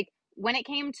 Like when it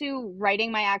came to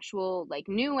writing my actual like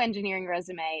new engineering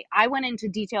resume, I went into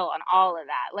detail on all of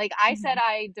that. Like I said, Mhm.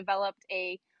 I developed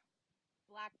a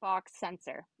black box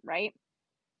sensor, right?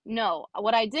 No,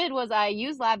 what I did was I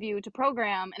used LabVIEW to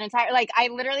program an entire, like I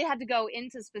literally had to go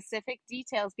into specific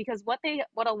details, because what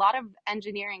a lot of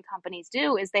engineering companies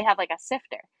do is they have like a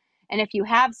sifter. And if you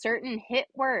have certain hit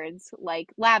words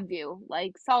like LabVIEW,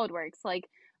 like SolidWorks, like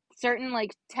certain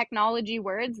like technology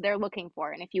words they're looking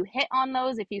for. And if you hit on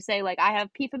those, if you say like I have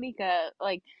PFAMICA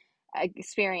like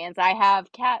experience, I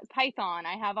have cat Python,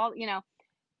 I have all,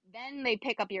 then they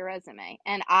pick up your resume.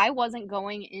 And I wasn't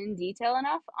going in detail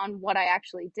enough on what I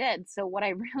actually did. So what I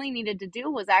really needed to do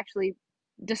was actually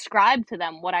describe to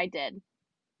them what I did.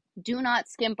 Do not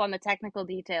skimp on the technical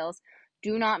details.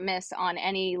 Do not miss on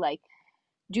any, like,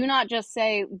 do not just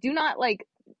say, do not like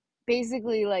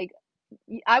basically like,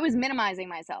 I was minimizing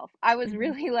myself. I was Mhm.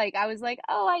 really like, I was like,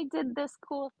 oh, I did this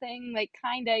cool thing, like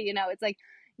kind of, it's like,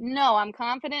 no, I'm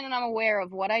confident and I'm aware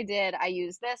of what I did. I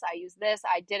used this,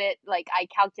 I did it, like I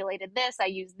calculated this, I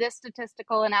used this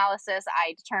statistical analysis,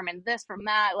 I determined this from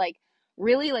that, like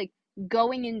really like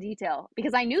going in detail,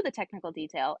 because I knew the technical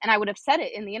detail and I would have said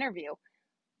it in the interview,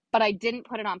 but I didn't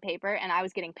put it on paper and I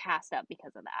was getting passed up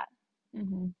because of that.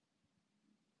 Mhm.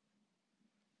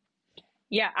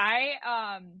 Yeah,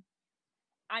 I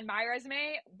on my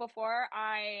resume, before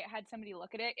I had somebody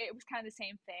look at it, it was kind of the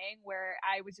same thing where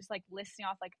I was just like listing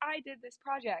off like I did this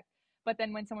project. But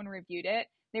then when someone reviewed it,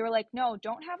 they were like, "No,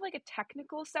 don't have like a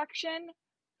technical section.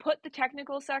 Put the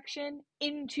technical section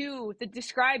into the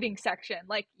describing section.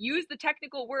 Like use the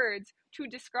technical words to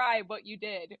describe what you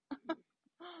did."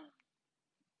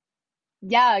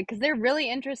 Yeah, because they're really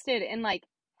interested in like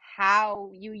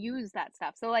how you use that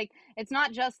stuff. So like it's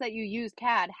not just that you use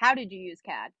CAD. How did you use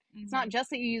CAD? It's not Mhm. just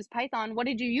that you use Python. What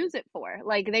did you use it for?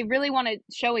 Like they really want to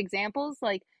show examples.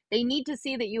 Like they need to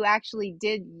see that you actually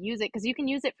did use it, because you can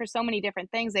use it for so many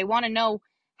different things. They want to know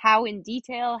how in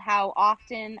detail, how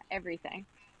often, everything.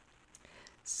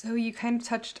 So you kind of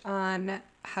touched on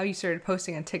how you started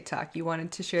posting on TikTok. You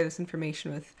wanted to share this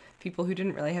information with people who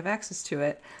didn't really have access to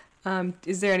it.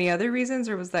 Is there any other reasons,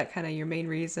 or was that kind of your main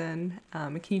reason?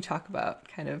 Can you talk about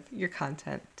kind of your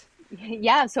content?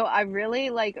 Yeah, so I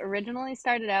really like originally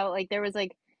started out like there was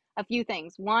like a few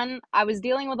things. One, I was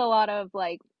dealing with a lot of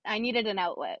like I needed an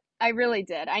outlet. I really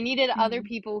did. I needed other Mhm.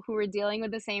 people who were dealing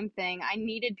with the same thing. I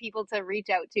needed people to reach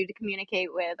out to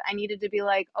communicate with. I needed to be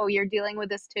like, "Oh, you're dealing with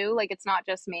this too?" Like it's not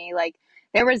just me. Like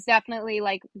there was definitely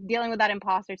like dealing with that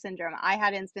imposter syndrome. I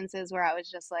had instances where I was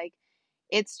just like,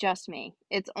 it's just me.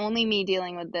 It's only me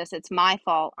dealing with this. It's my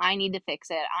fault. I need to fix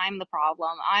it. I'm the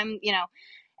problem.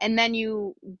 And then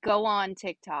you go on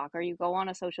TikTok or you go on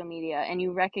a social media and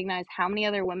you recognize how many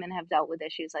other women have dealt with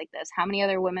issues like this. How many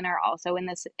other women are also in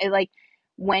this. Like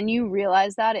when you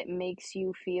realize that, it makes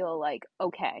you feel like,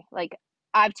 okay, like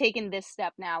I've taken this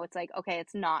step now. It's like, okay,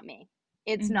 it's not me.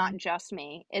 It's not Mhm. just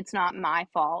me. It's not my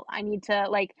fault. I need to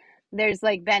like there's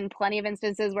like been plenty of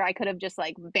instances where I could have just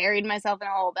like buried myself in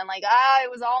a hole, been like,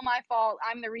 it was all my fault.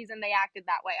 I'm the reason they acted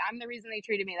that way. I'm the reason they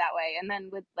treated me that way. And then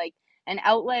with like an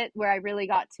outlet where I really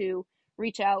got to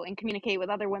reach out and communicate with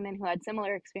other women who had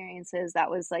similar experiences, that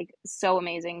was like so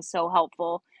amazing, so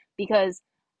helpful, because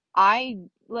I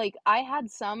I had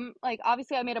some like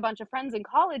obviously I made a bunch of friends in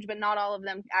college, but not all of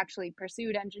them actually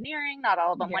pursued engineering. Not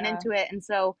all of them went Yeah. into it. And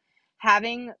so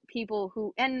having people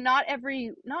who and not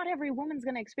every woman's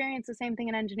going to experience the same thing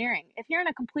in engineering. If you're in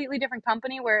a completely different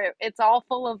company where it's all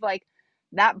full of like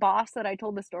that boss that I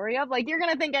told the story of, like you're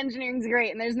going to think engineering's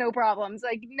great and there's no problems,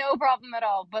 like no problem at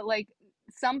all. But like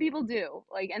some people do.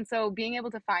 Like and so being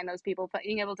able to find those people,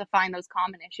 being able to find those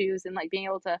common issues and like being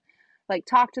able to like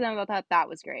talk to them about that, that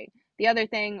was great. The other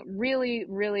thing really,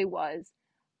 really was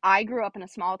I grew up in a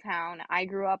small town. I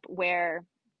grew up where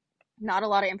not a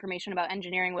lot of information about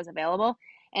engineering was available.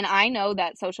 And I know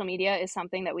that social media is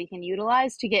something that we can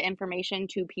utilize to get information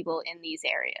to people in these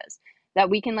areas, that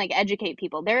we can like educate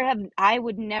people. I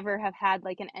would never have had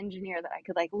like an engineer that I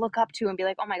could like look up to and be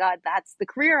like, oh my God, that's the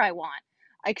career I want.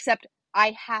 Except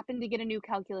I happened to get a new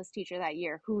calculus teacher that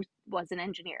year who was an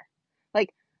engineer.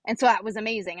 Like, and so that was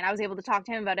amazing. And I was able to talk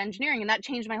to him about engineering and that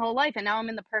changed my whole life. And now I'm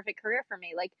in the perfect career for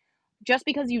me. Like, just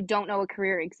because you don't know a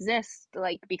career exists,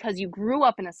 like because you grew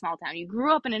up in a small town, you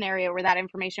grew up in an area where that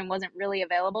information wasn't really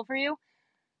available for you,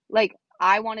 like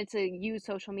I wanted to use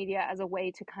social media as a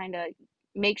way to kind of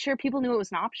make sure people knew it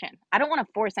was an option. I don't want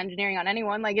to force engineering on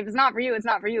anyone. Like, if it's not for you, it's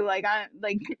not for you. Like, I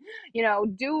like,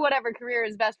 do whatever career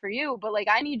is best for you, but like,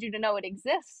 I need you to know it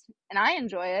exists and I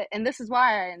enjoy it, and this is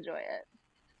why I enjoy it.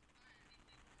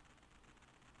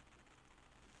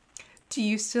 Do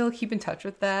you still keep in touch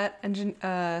with that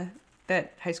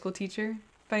high school teacher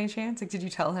by any chance? Like, did you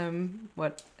tell him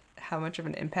how much of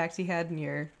an impact he had in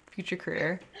your future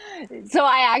career? So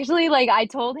I actually, I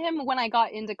told him when I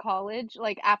got into college,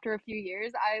 like after a few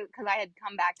years, because I had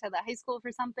come back to the high school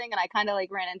for something, and I kind of like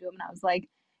ran into him and I was like,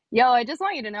 yo, I just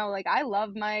want you to know, like, I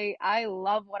love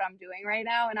what I'm doing right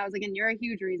now. And I was like, and you're a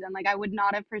huge reason. Like, I would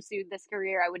not have pursued this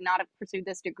career. I would not have pursued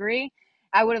this degree.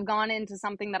 I would have gone into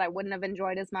something that I wouldn't have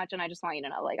enjoyed as much. And I just want you to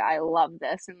know, like, I love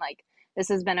this. And like, this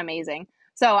has been amazing.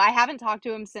 So I haven't talked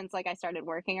to him since like I started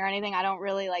working or anything. I don't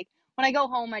really like, when I go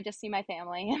home, I just see my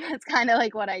family, and that's kind of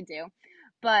like what I do.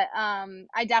 But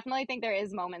I definitely think there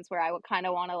is moments where I would kind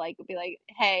of want to like be like,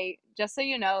 hey, just so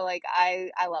you know, like I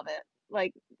love it.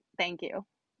 Like, thank you.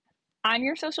 On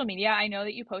your social media, I know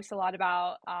that you post a lot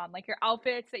about like your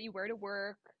outfits that you wear to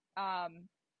work,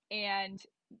 and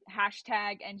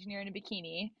hashtag engineer in a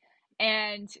bikini.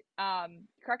 And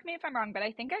correct me if I'm wrong, but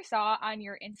I think I saw on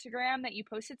your Instagram that you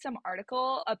posted some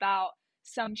article about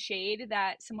some shade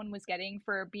that someone was getting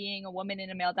for being a woman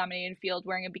in a male dominated field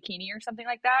wearing a bikini or something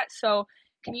like that. So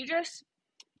can you just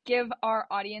give our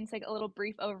audience like a little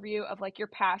brief overview of like your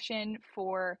passion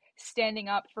for standing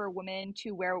up for women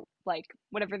to wear like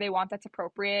whatever they want that's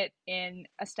appropriate in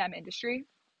a STEM industry?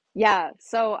 Yeah,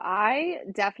 so I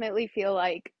definitely feel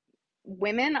like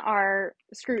women are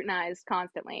scrutinized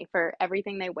constantly for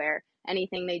everything they wear,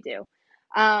 anything they do.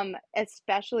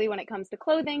 Especially when it comes to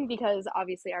clothing, because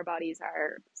obviously our bodies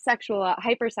are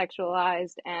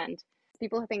hypersexualized, and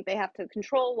people think they have to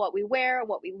control what we wear,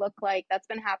 what we look like. That's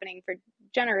been happening for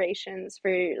generations,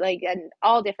 for like in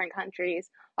all different countries,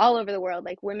 all over the world.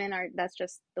 Like, that's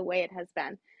just the way it has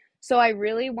been. So I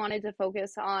really wanted to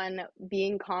focus on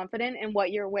being confident in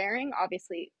what you're wearing,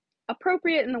 obviously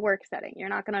appropriate in the work setting. You're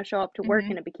not going to show up to work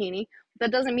in a bikini.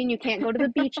 That doesn't mean you can't go to the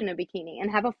beach in a bikini and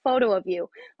have a photo of you.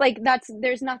 Like,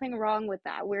 there's nothing wrong with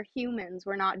that. We're humans.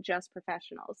 We're not just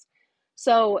professionals.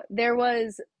 So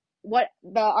what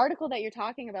the article that you're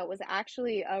talking about was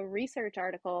actually a research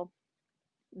article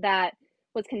that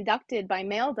was conducted by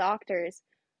male doctors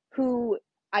who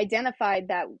identified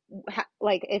that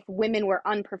like if women were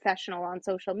unprofessional on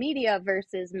social media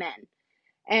versus men,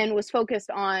 and was focused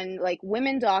on like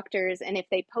women doctors, and if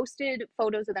they posted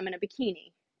photos of them in a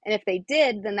bikini, and if they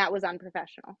did, then that was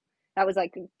unprofessional. That was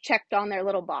like checked on their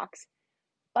little box.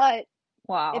 But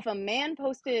Wow. if a man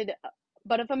posted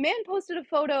a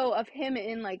photo of him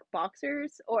in like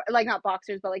boxers, or like not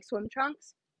boxers but like swim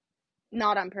trunks,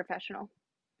 not unprofessional.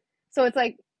 So it's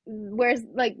like, where's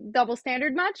like double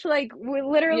standard much? Like, we're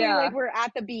literally like we're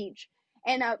at the beach,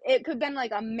 and it could have been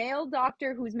like a male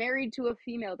doctor who's married to a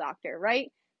female doctor,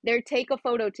 right? They take a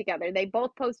photo together. They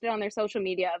both posted on their social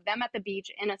media of them at the beach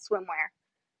in a swimwear.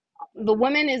 The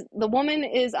woman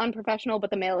is unprofessional, but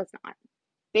the male is not.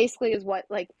 Basically, is what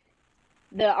like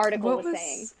the article was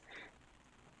saying.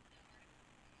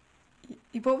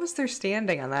 What was their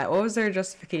standing on that? What was their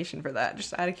justification for that?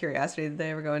 Just out of curiosity, did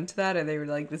they ever go into that, or they were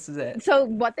like, "This is it"? So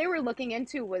what they were looking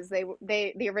into was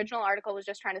the original article was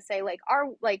just trying to say like,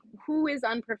 who is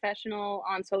unprofessional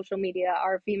on social media,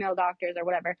 are female doctors or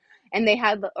whatever, and they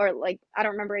had, or like, I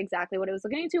don't remember exactly what it was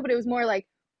looking into, but it was more like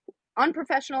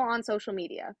unprofessional on social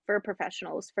media for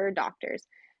professionals, for doctors,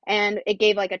 and it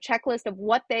gave like a checklist of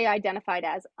what they identified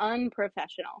as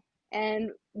unprofessional,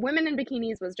 and women in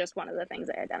bikinis was just one of the things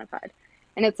they identified.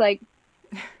 And it's like,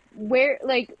 where,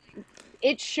 like,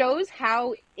 it shows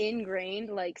how ingrained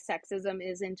like sexism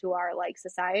is into our like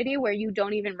society, where you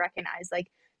don't even recognize, like,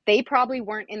 they probably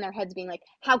weren't in their heads being like,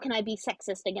 how can I be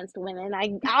sexist against women? I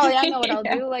know what I'll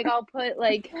do. Like, I'll put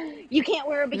like, you can't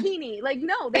wear a bikini. Like,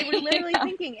 no, they were literally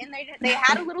thinking, and they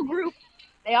had a little group.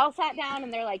 They all sat down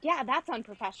and they're like, yeah, that's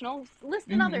unprofessional. List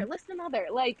another.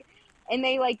 Like, and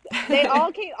they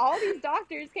all these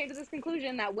doctors came to this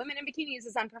conclusion that women in bikinis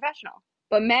is unprofessional,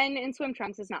 but men in swim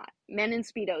trunks is not. Men in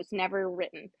Speedos, never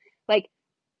written. Like,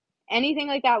 anything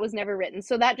like that was never written.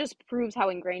 So that just proves how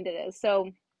ingrained it is.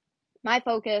 So my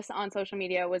focus on social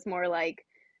media was more like,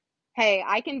 hey,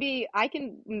 I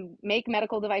can make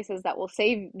medical devices that will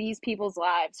save these people's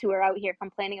lives who are out here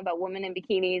complaining about women in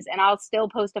bikinis, and I'll still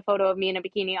post a photo of me in a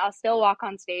bikini. I'll still walk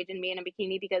on stage and me in a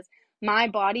bikini, because my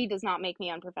body does not make me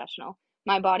unprofessional.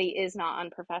 My body is not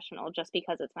unprofessional just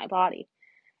because it's my body.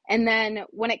 And then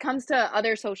when it comes to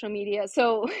other social media,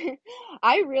 so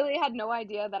I really had no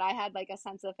idea that I had like a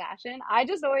sense of fashion. I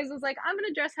just always was like, I'm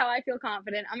gonna dress how I feel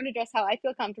confident. I'm gonna dress how I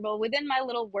feel comfortable within my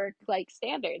little work like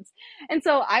standards. And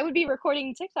so I would be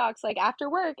recording TikToks like after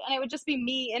work, and it would just be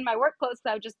me in my work clothes.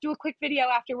 So I would just do a quick video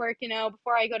after work, you know,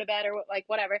 before I go to bed or like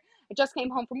whatever. I just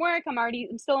came home from work.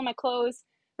 I'm still in my clothes.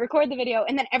 Record the video,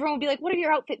 and then everyone would be like, "What are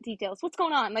your outfit details? What's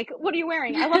going on? Like, what are you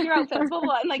wearing? I love your outfits." Blah blah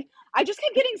blah. And like, I just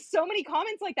kept getting so many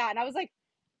comments like that, and I was like,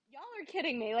 y'all are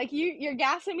kidding me. Like you're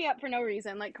gassing me up for no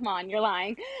reason. Like, come on, you're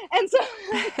lying. And so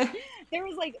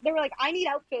like, they were like, I need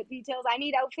outfit details. I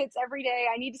need outfits every day.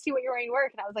 I need to see what you're wearing to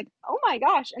work. And I was like, oh my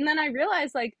gosh. And then I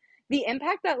realized like the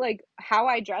impact that like how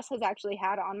I dress has actually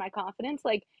had on my confidence.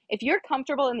 Like if you're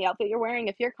comfortable in the outfit you're wearing,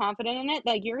 if you're confident in it,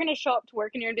 like you're gonna show up to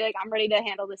work and you're gonna be like, I'm ready to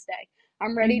handle this day.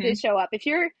 I'm ready to show up. If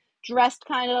you're dressed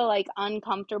kind of like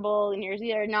uncomfortable and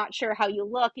you're not sure how you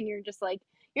look and you're just like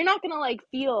you're not gonna like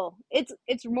feel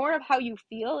it's more of how you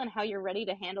feel and how you're ready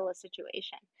to handle a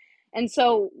situation. And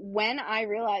so when I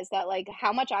realized that like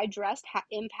how much I dressed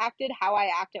impacted how I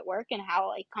act at work and how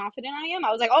like confident I am,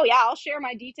 I was like, oh yeah, I'll share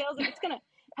my details if it's gonna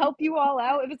help you all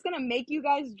out, if it's gonna make you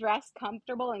guys dress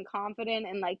comfortable and confident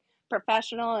and like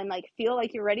professional and like feel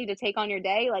like you're ready to take on your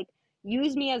day, like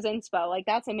use me as inspo. Like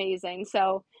that's amazing.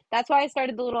 So that's why I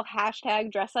started the little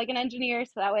hashtag dress like an engineer,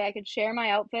 so that way I could share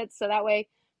my outfits, so that way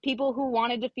people who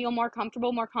wanted to feel more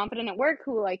comfortable, more confident at work,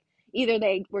 who like either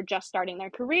they were just starting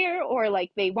their career or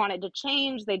like they wanted to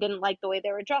change, they didn't like the way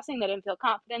they were dressing, they didn't feel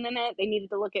confident in it, they needed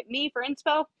to look at me for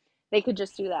inspo, they could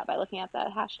just do that by looking at that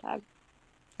hashtag.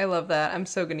 I love that. I'm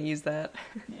so going to use that.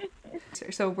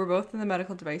 So we're both in the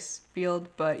medical device field,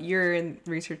 but you're in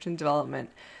research and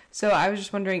development. So I was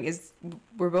just wondering,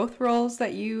 were both roles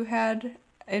that you had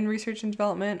in research and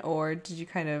development, or did you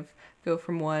kind of go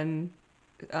from one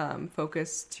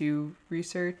focus to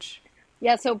research?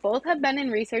 Yeah, so both have been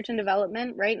in research and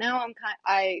development. Right now,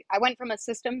 I went from a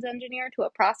systems engineer to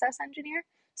a process engineer.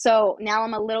 So now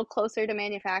I'm a little closer to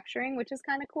manufacturing, which is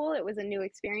kind of cool. It was a new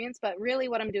experience, but really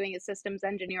what I'm doing is systems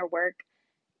engineer work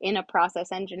in a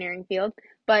process engineering field.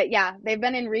 But yeah,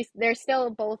 they're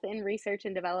still both in research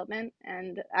and development,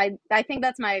 and I think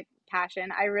that's my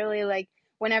passion. I really like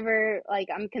whenever like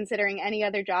I'm considering any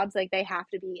other jobs, like they have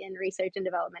to be in research and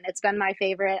development. It's been my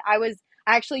favorite. I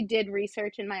actually did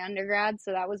research in my undergrad,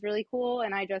 so that was really cool,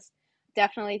 and I just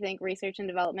definitely think research and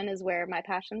development is where my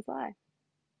passions lie.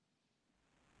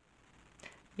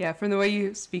 Yeah, from the way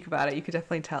you speak about it, you could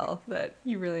definitely tell that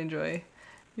you really enjoy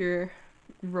your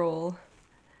role.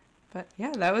 But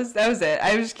yeah, that was it.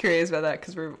 I was just curious about that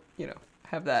because we're,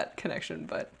 have that connection.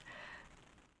 But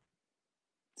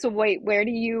so wait, where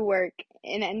do you work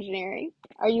in engineering?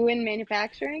 Are you in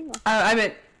manufacturing? I'm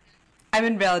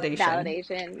in validation.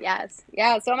 Validation, yes,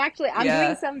 yeah. So I'm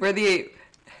doing some. We're the.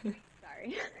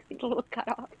 Sorry, a little cut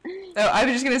off. Oh, I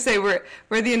was just gonna say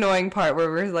we're the annoying part where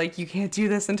we're like, you can't do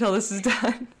this until this is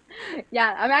done.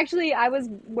 Yeah, I'm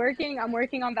working on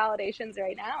validations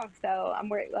right now. So I'm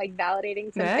like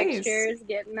validating some fixtures,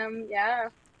 getting them, yeah.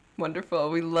 Wonderful.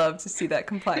 We love to see that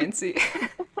compliancy.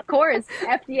 Of course,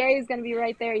 FDA is going to be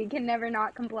right there. You can never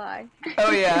not comply.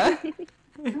 Oh, yeah.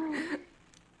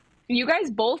 You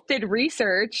guys both did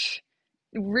research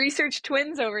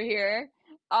twins over here.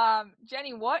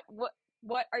 Jennie, what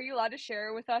are you allowed to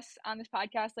share with us on this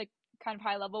podcast, like kind of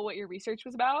high level, what your research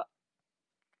was about?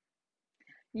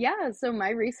 Yeah, so my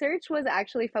research was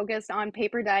actually focused on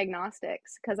paper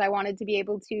diagnostics because I wanted to be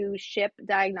able to ship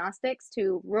diagnostics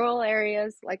to rural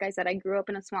areas. Like I said, I grew up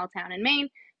in a small town in Maine,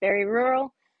 very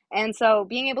rural. And so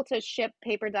being able to ship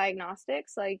paper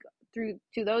diagnostics like through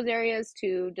to those areas,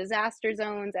 to disaster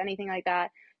zones, anything like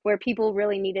that, where people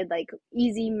really needed like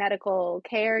easy medical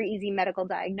care, easy medical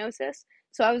diagnosis.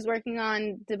 So I was working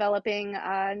on developing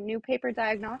a new paper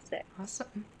diagnostic.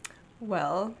 Awesome.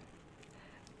 Well,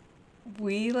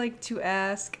 we like to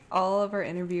ask all of our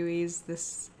interviewees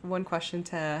this one question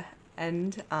to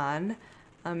end on,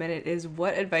 and it is,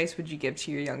 what advice would you give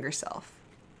to your younger self,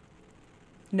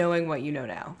 knowing what you know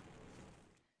now?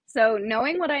 So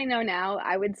knowing what I know now,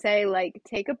 I would say like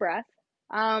take a breath.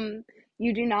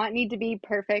 You do not need to be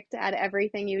perfect at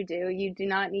everything you do. You do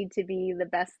not need to be the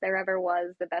best there ever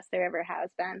was, the best there ever has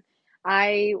been.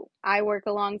 I work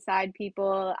alongside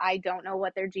people. I don't know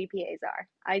what their GPAs are.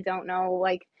 I don't know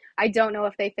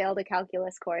if they failed a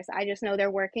calculus course. I just know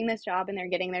they're working this job and they're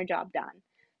getting their job done.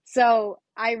 So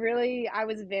I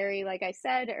was very, like I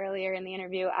said earlier in the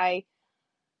interview, I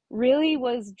really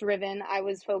was driven. I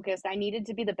was focused. I needed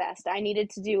to be the best. I needed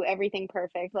to do everything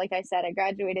perfect. Like I said, I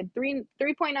graduated 3.9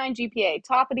 GPA,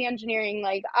 top of the engineering.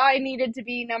 Like I needed to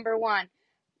be number one.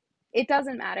 it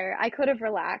doesn't matter. I could have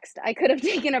relaxed. I could have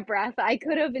taken a breath. I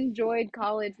could have enjoyed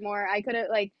college more. I could have,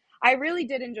 like, I really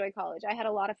did enjoy college. I had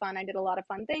a lot of fun. I did a lot of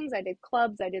fun things. I did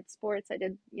clubs, I did sports, I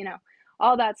did,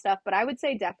 all that stuff. But I would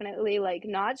say definitely like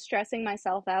not stressing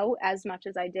myself out as much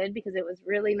as I did because it was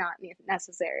really not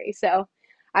necessary. So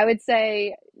I would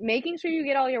say making sure you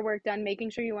get all your work done,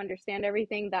 making sure you understand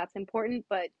everything, that's important,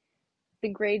 but the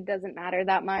grade doesn't matter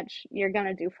that much. You're going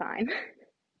to do fine.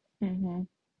 Mm-hmm.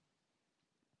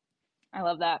 I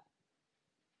love that.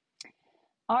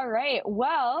 All right.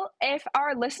 Well, if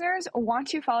our listeners want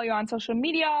to follow you on social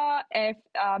media, if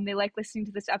they like listening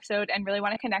to this episode and really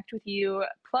want to connect with you,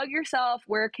 plug yourself,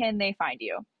 where can they find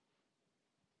you?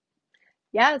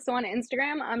 Yeah, so on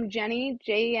Instagram, I'm Jennie,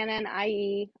 Jennie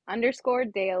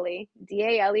 _Daily,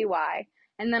 Dailey.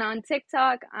 And then on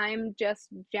TikTok, I'm just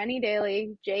Jennie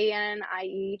Daily,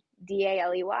 Jennie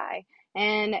Dailey.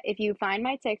 And if you find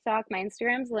my TikTok, my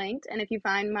Instagram's linked. And if you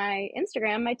find my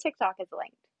Instagram, my TikTok is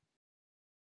linked.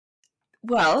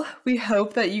 Well, we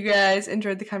hope that you guys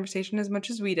enjoyed the conversation as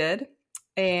much as we did.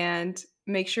 And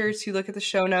make sure to look at the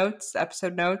show notes,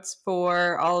 episode notes,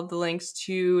 for all of the links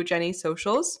to Jennie's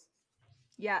socials.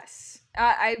 Yes.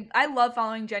 I love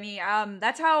following Jennie.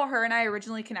 That's how her and I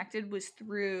originally connected, was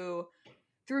through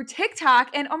TikTok.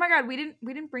 And oh my god, we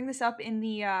didn't bring this up in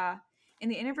the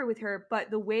interview with her, but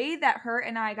the way that her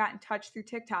and I got in touch through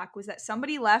TikTok was that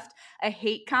somebody left a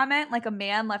hate comment, like a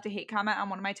man left a hate comment on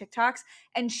one of my TikToks,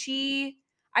 and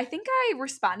I think I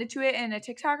responded to it in a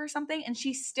TikTok or something, and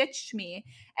she stitched me,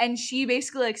 and she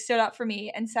basically like stood up for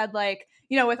me and said, like,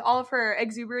 with all of her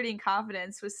exuberating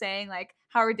confidence, was saying like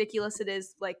how ridiculous it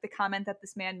is, like the comment that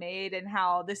this man made, and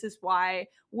how this is why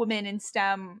women in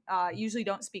STEM usually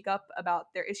don't speak up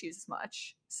about their issues as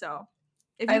much. So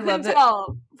if you couldn't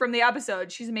tell from the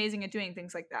episode, she's amazing at doing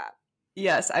things like that.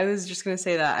 Yes, I was just going to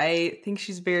say that. I think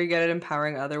she's very good at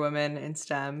empowering other women in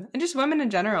STEM and just women in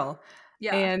general.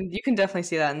 Yeah. And you can definitely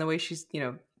see that in the way she's,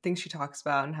 things she talks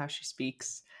about and how she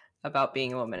speaks about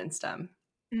being a woman in STEM.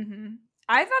 Mm-hmm.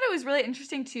 I thought it was really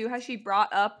interesting, too, how she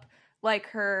brought up, like,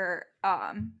 her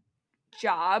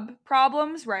job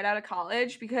problems right out of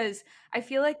college, because I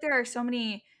feel like there are so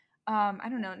many, I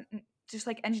don't know, just,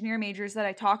 like, engineer majors that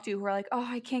I talk to who are like, oh,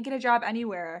 I can't get a job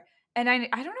anywhere. And I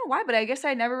don't know why, but I guess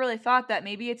I never really thought that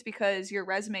maybe it's because your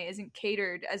resume isn't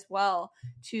catered as well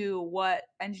to what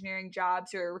engineering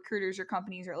jobs or recruiters or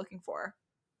companies are looking for.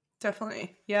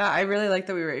 Definitely. Yeah, I really like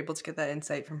that we were able to get that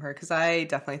insight from her, because I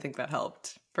definitely think that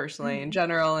helped personally in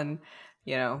general. And,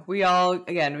 we all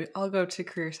go to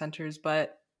career centers,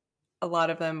 but a lot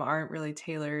of them aren't really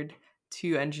tailored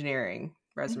to engineering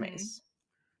resumes.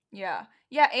 Yeah.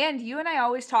 Yeah, and you and I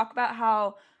always talk about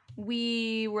how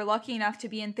we were lucky enough to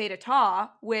be in Theta Tau,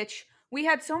 which we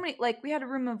had so many, like, we had a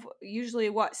room of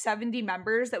usually 70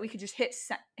 members that we could just hit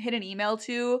an email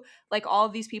to, like, all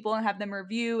of these people, and have them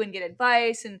review and get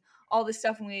advice and all this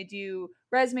stuff when we do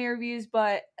resume reviews.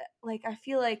 But like, I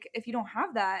feel like if you don't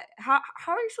have that, how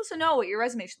are you supposed to know what your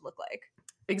resume should look like?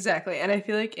 Exactly. And I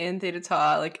feel like in Theta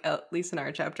Tau, like at least in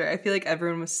our chapter, I feel like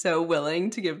everyone was so willing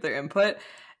to give their input.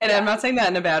 And I'm not saying that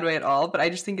in a bad way at all, but I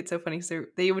just think it's so funny. So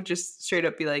they would just straight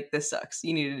up be like, this sucks.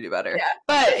 You need to do better. Yeah.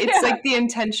 But it's like the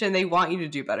intention. They want you to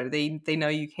do better. They know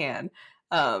you can.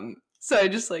 So I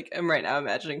just like am right now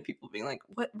imagining people being like,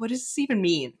 what does this even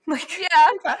mean? Like, yeah.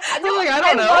 I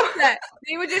don't know. Love that.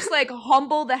 They would just like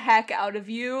humble the heck out of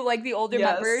you, like the older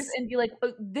members, and be like,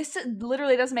 oh, this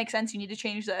literally doesn't make sense. You need to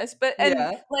change this. But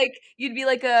like you'd be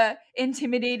like a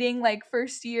intimidating like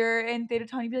first year in Theta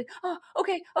Tau. You'd be like, oh,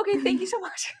 okay, thank you so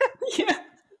much. Yeah.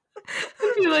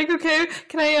 I'd be like, okay,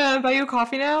 can I buy you a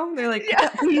coffee now? They're like,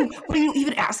 what are you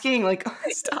even asking? Like, oh,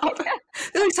 stop. Yeah.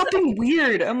 They're like, stop being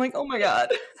weird. I'm like, oh my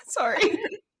god, sorry.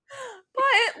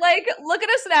 But like, look at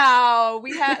us now.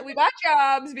 We got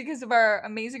jobs because of our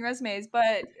amazing resumes,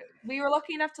 but we were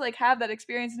lucky enough to like have that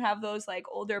experience and have those like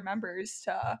older members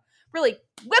to really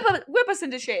whip us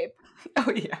into shape.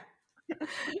 Oh yeah.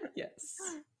 Yes.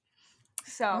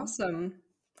 So awesome.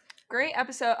 Great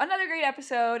episode. Another great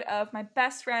episode of my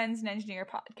best friends and engineer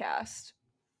podcast.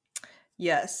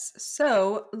 Yes.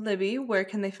 So, Libby, where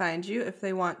can they find you if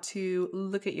they want to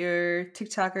look at your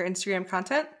TikTok or Instagram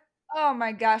content? Oh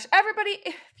my gosh. Everybody,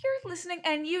 if you're listening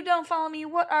and you don't follow me,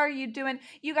 what are you doing?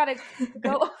 You gotta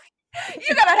go.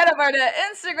 You gotta head over to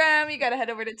Instagram. You gotta head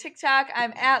over to TikTok.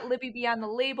 I'm at Libby Beyond the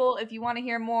Label if you want to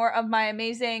hear more of my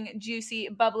amazing, juicy,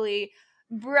 bubbly,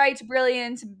 bright,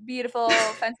 brilliant, beautiful,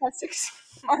 fantastic,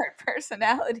 smart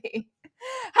personality.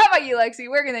 How about you, Lexi?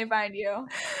 Where can they find you?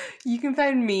 You can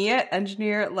find me at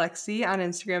Engineer Lexi on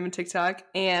Instagram and TikTok,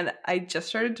 and I just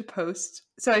started to post.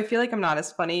 So I feel like I'm not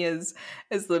as funny as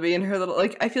Libby and her little,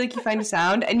 like, I feel like you find a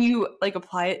sound and you like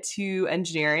apply it to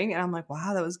engineering, and I'm like,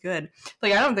 wow, that was good.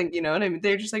 Like, I don't think, you know what I mean?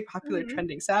 They're just like popular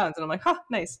trending sounds, and I'm like, huh,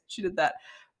 nice, she did that.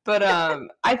 But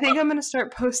I think I'm gonna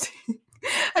start posting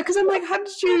because I'm like, how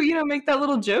did you make that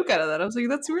little joke out of that? I was like,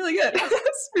 that's really good.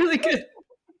 That's really good.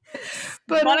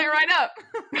 But run it right up.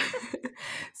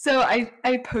 So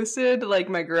I posted like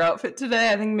my girl outfit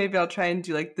today. I think maybe I'll try and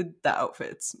do like the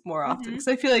outfits more often because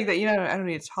I feel like that I don't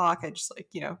need to talk. I just like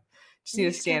just need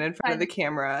to stand in front of the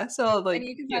camera. So I'll, like, and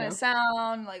you can find a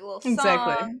sound, like a little song.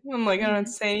 Exactly. I'm like, I don't have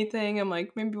to say anything. I'm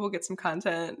like, maybe we'll get some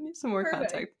content, some more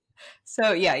content.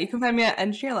 So yeah, you can find me at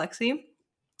Engineer Lexi.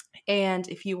 And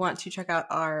if you want to check out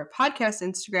our podcast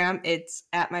Instagram, it's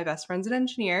at My Best Friends at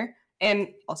Engineer, and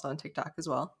also on TikTok as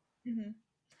well.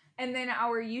 And then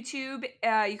our YouTube,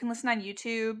 you can listen on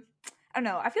YouTube. I don't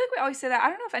know. I feel like we always say that. I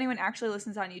don't know if anyone actually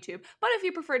listens on YouTube, but if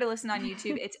you prefer to listen on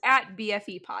YouTube, it's at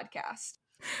BFE Podcast.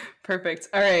 Perfect.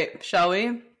 All right. Shall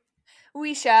we?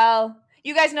 We shall.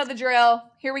 You guys know the drill.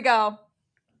 Here we go. All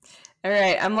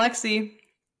right. I'm Lexi.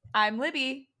 I'm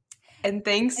Libby. And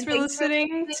thanks for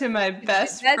listening to My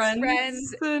Best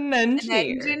Friends an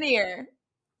Engineer.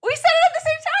 We said it at the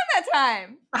same time that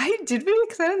time. Did we?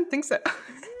 Because I didn't think so.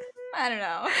 I don't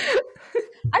know.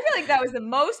 I feel like that was the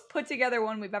most put together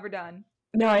one we've ever done.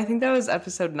 No, I think that was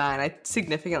episode 9. I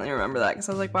significantly remember that because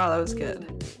I was like, wow, that was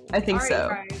good. I think so.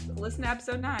 Guys, listen to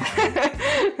episode 9.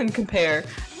 And compare.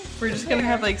 We're just going to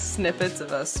have like snippets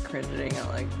of us cringing at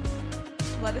like.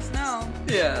 Let us know.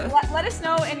 Yeah. Let us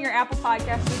know in your Apple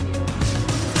Podcast review.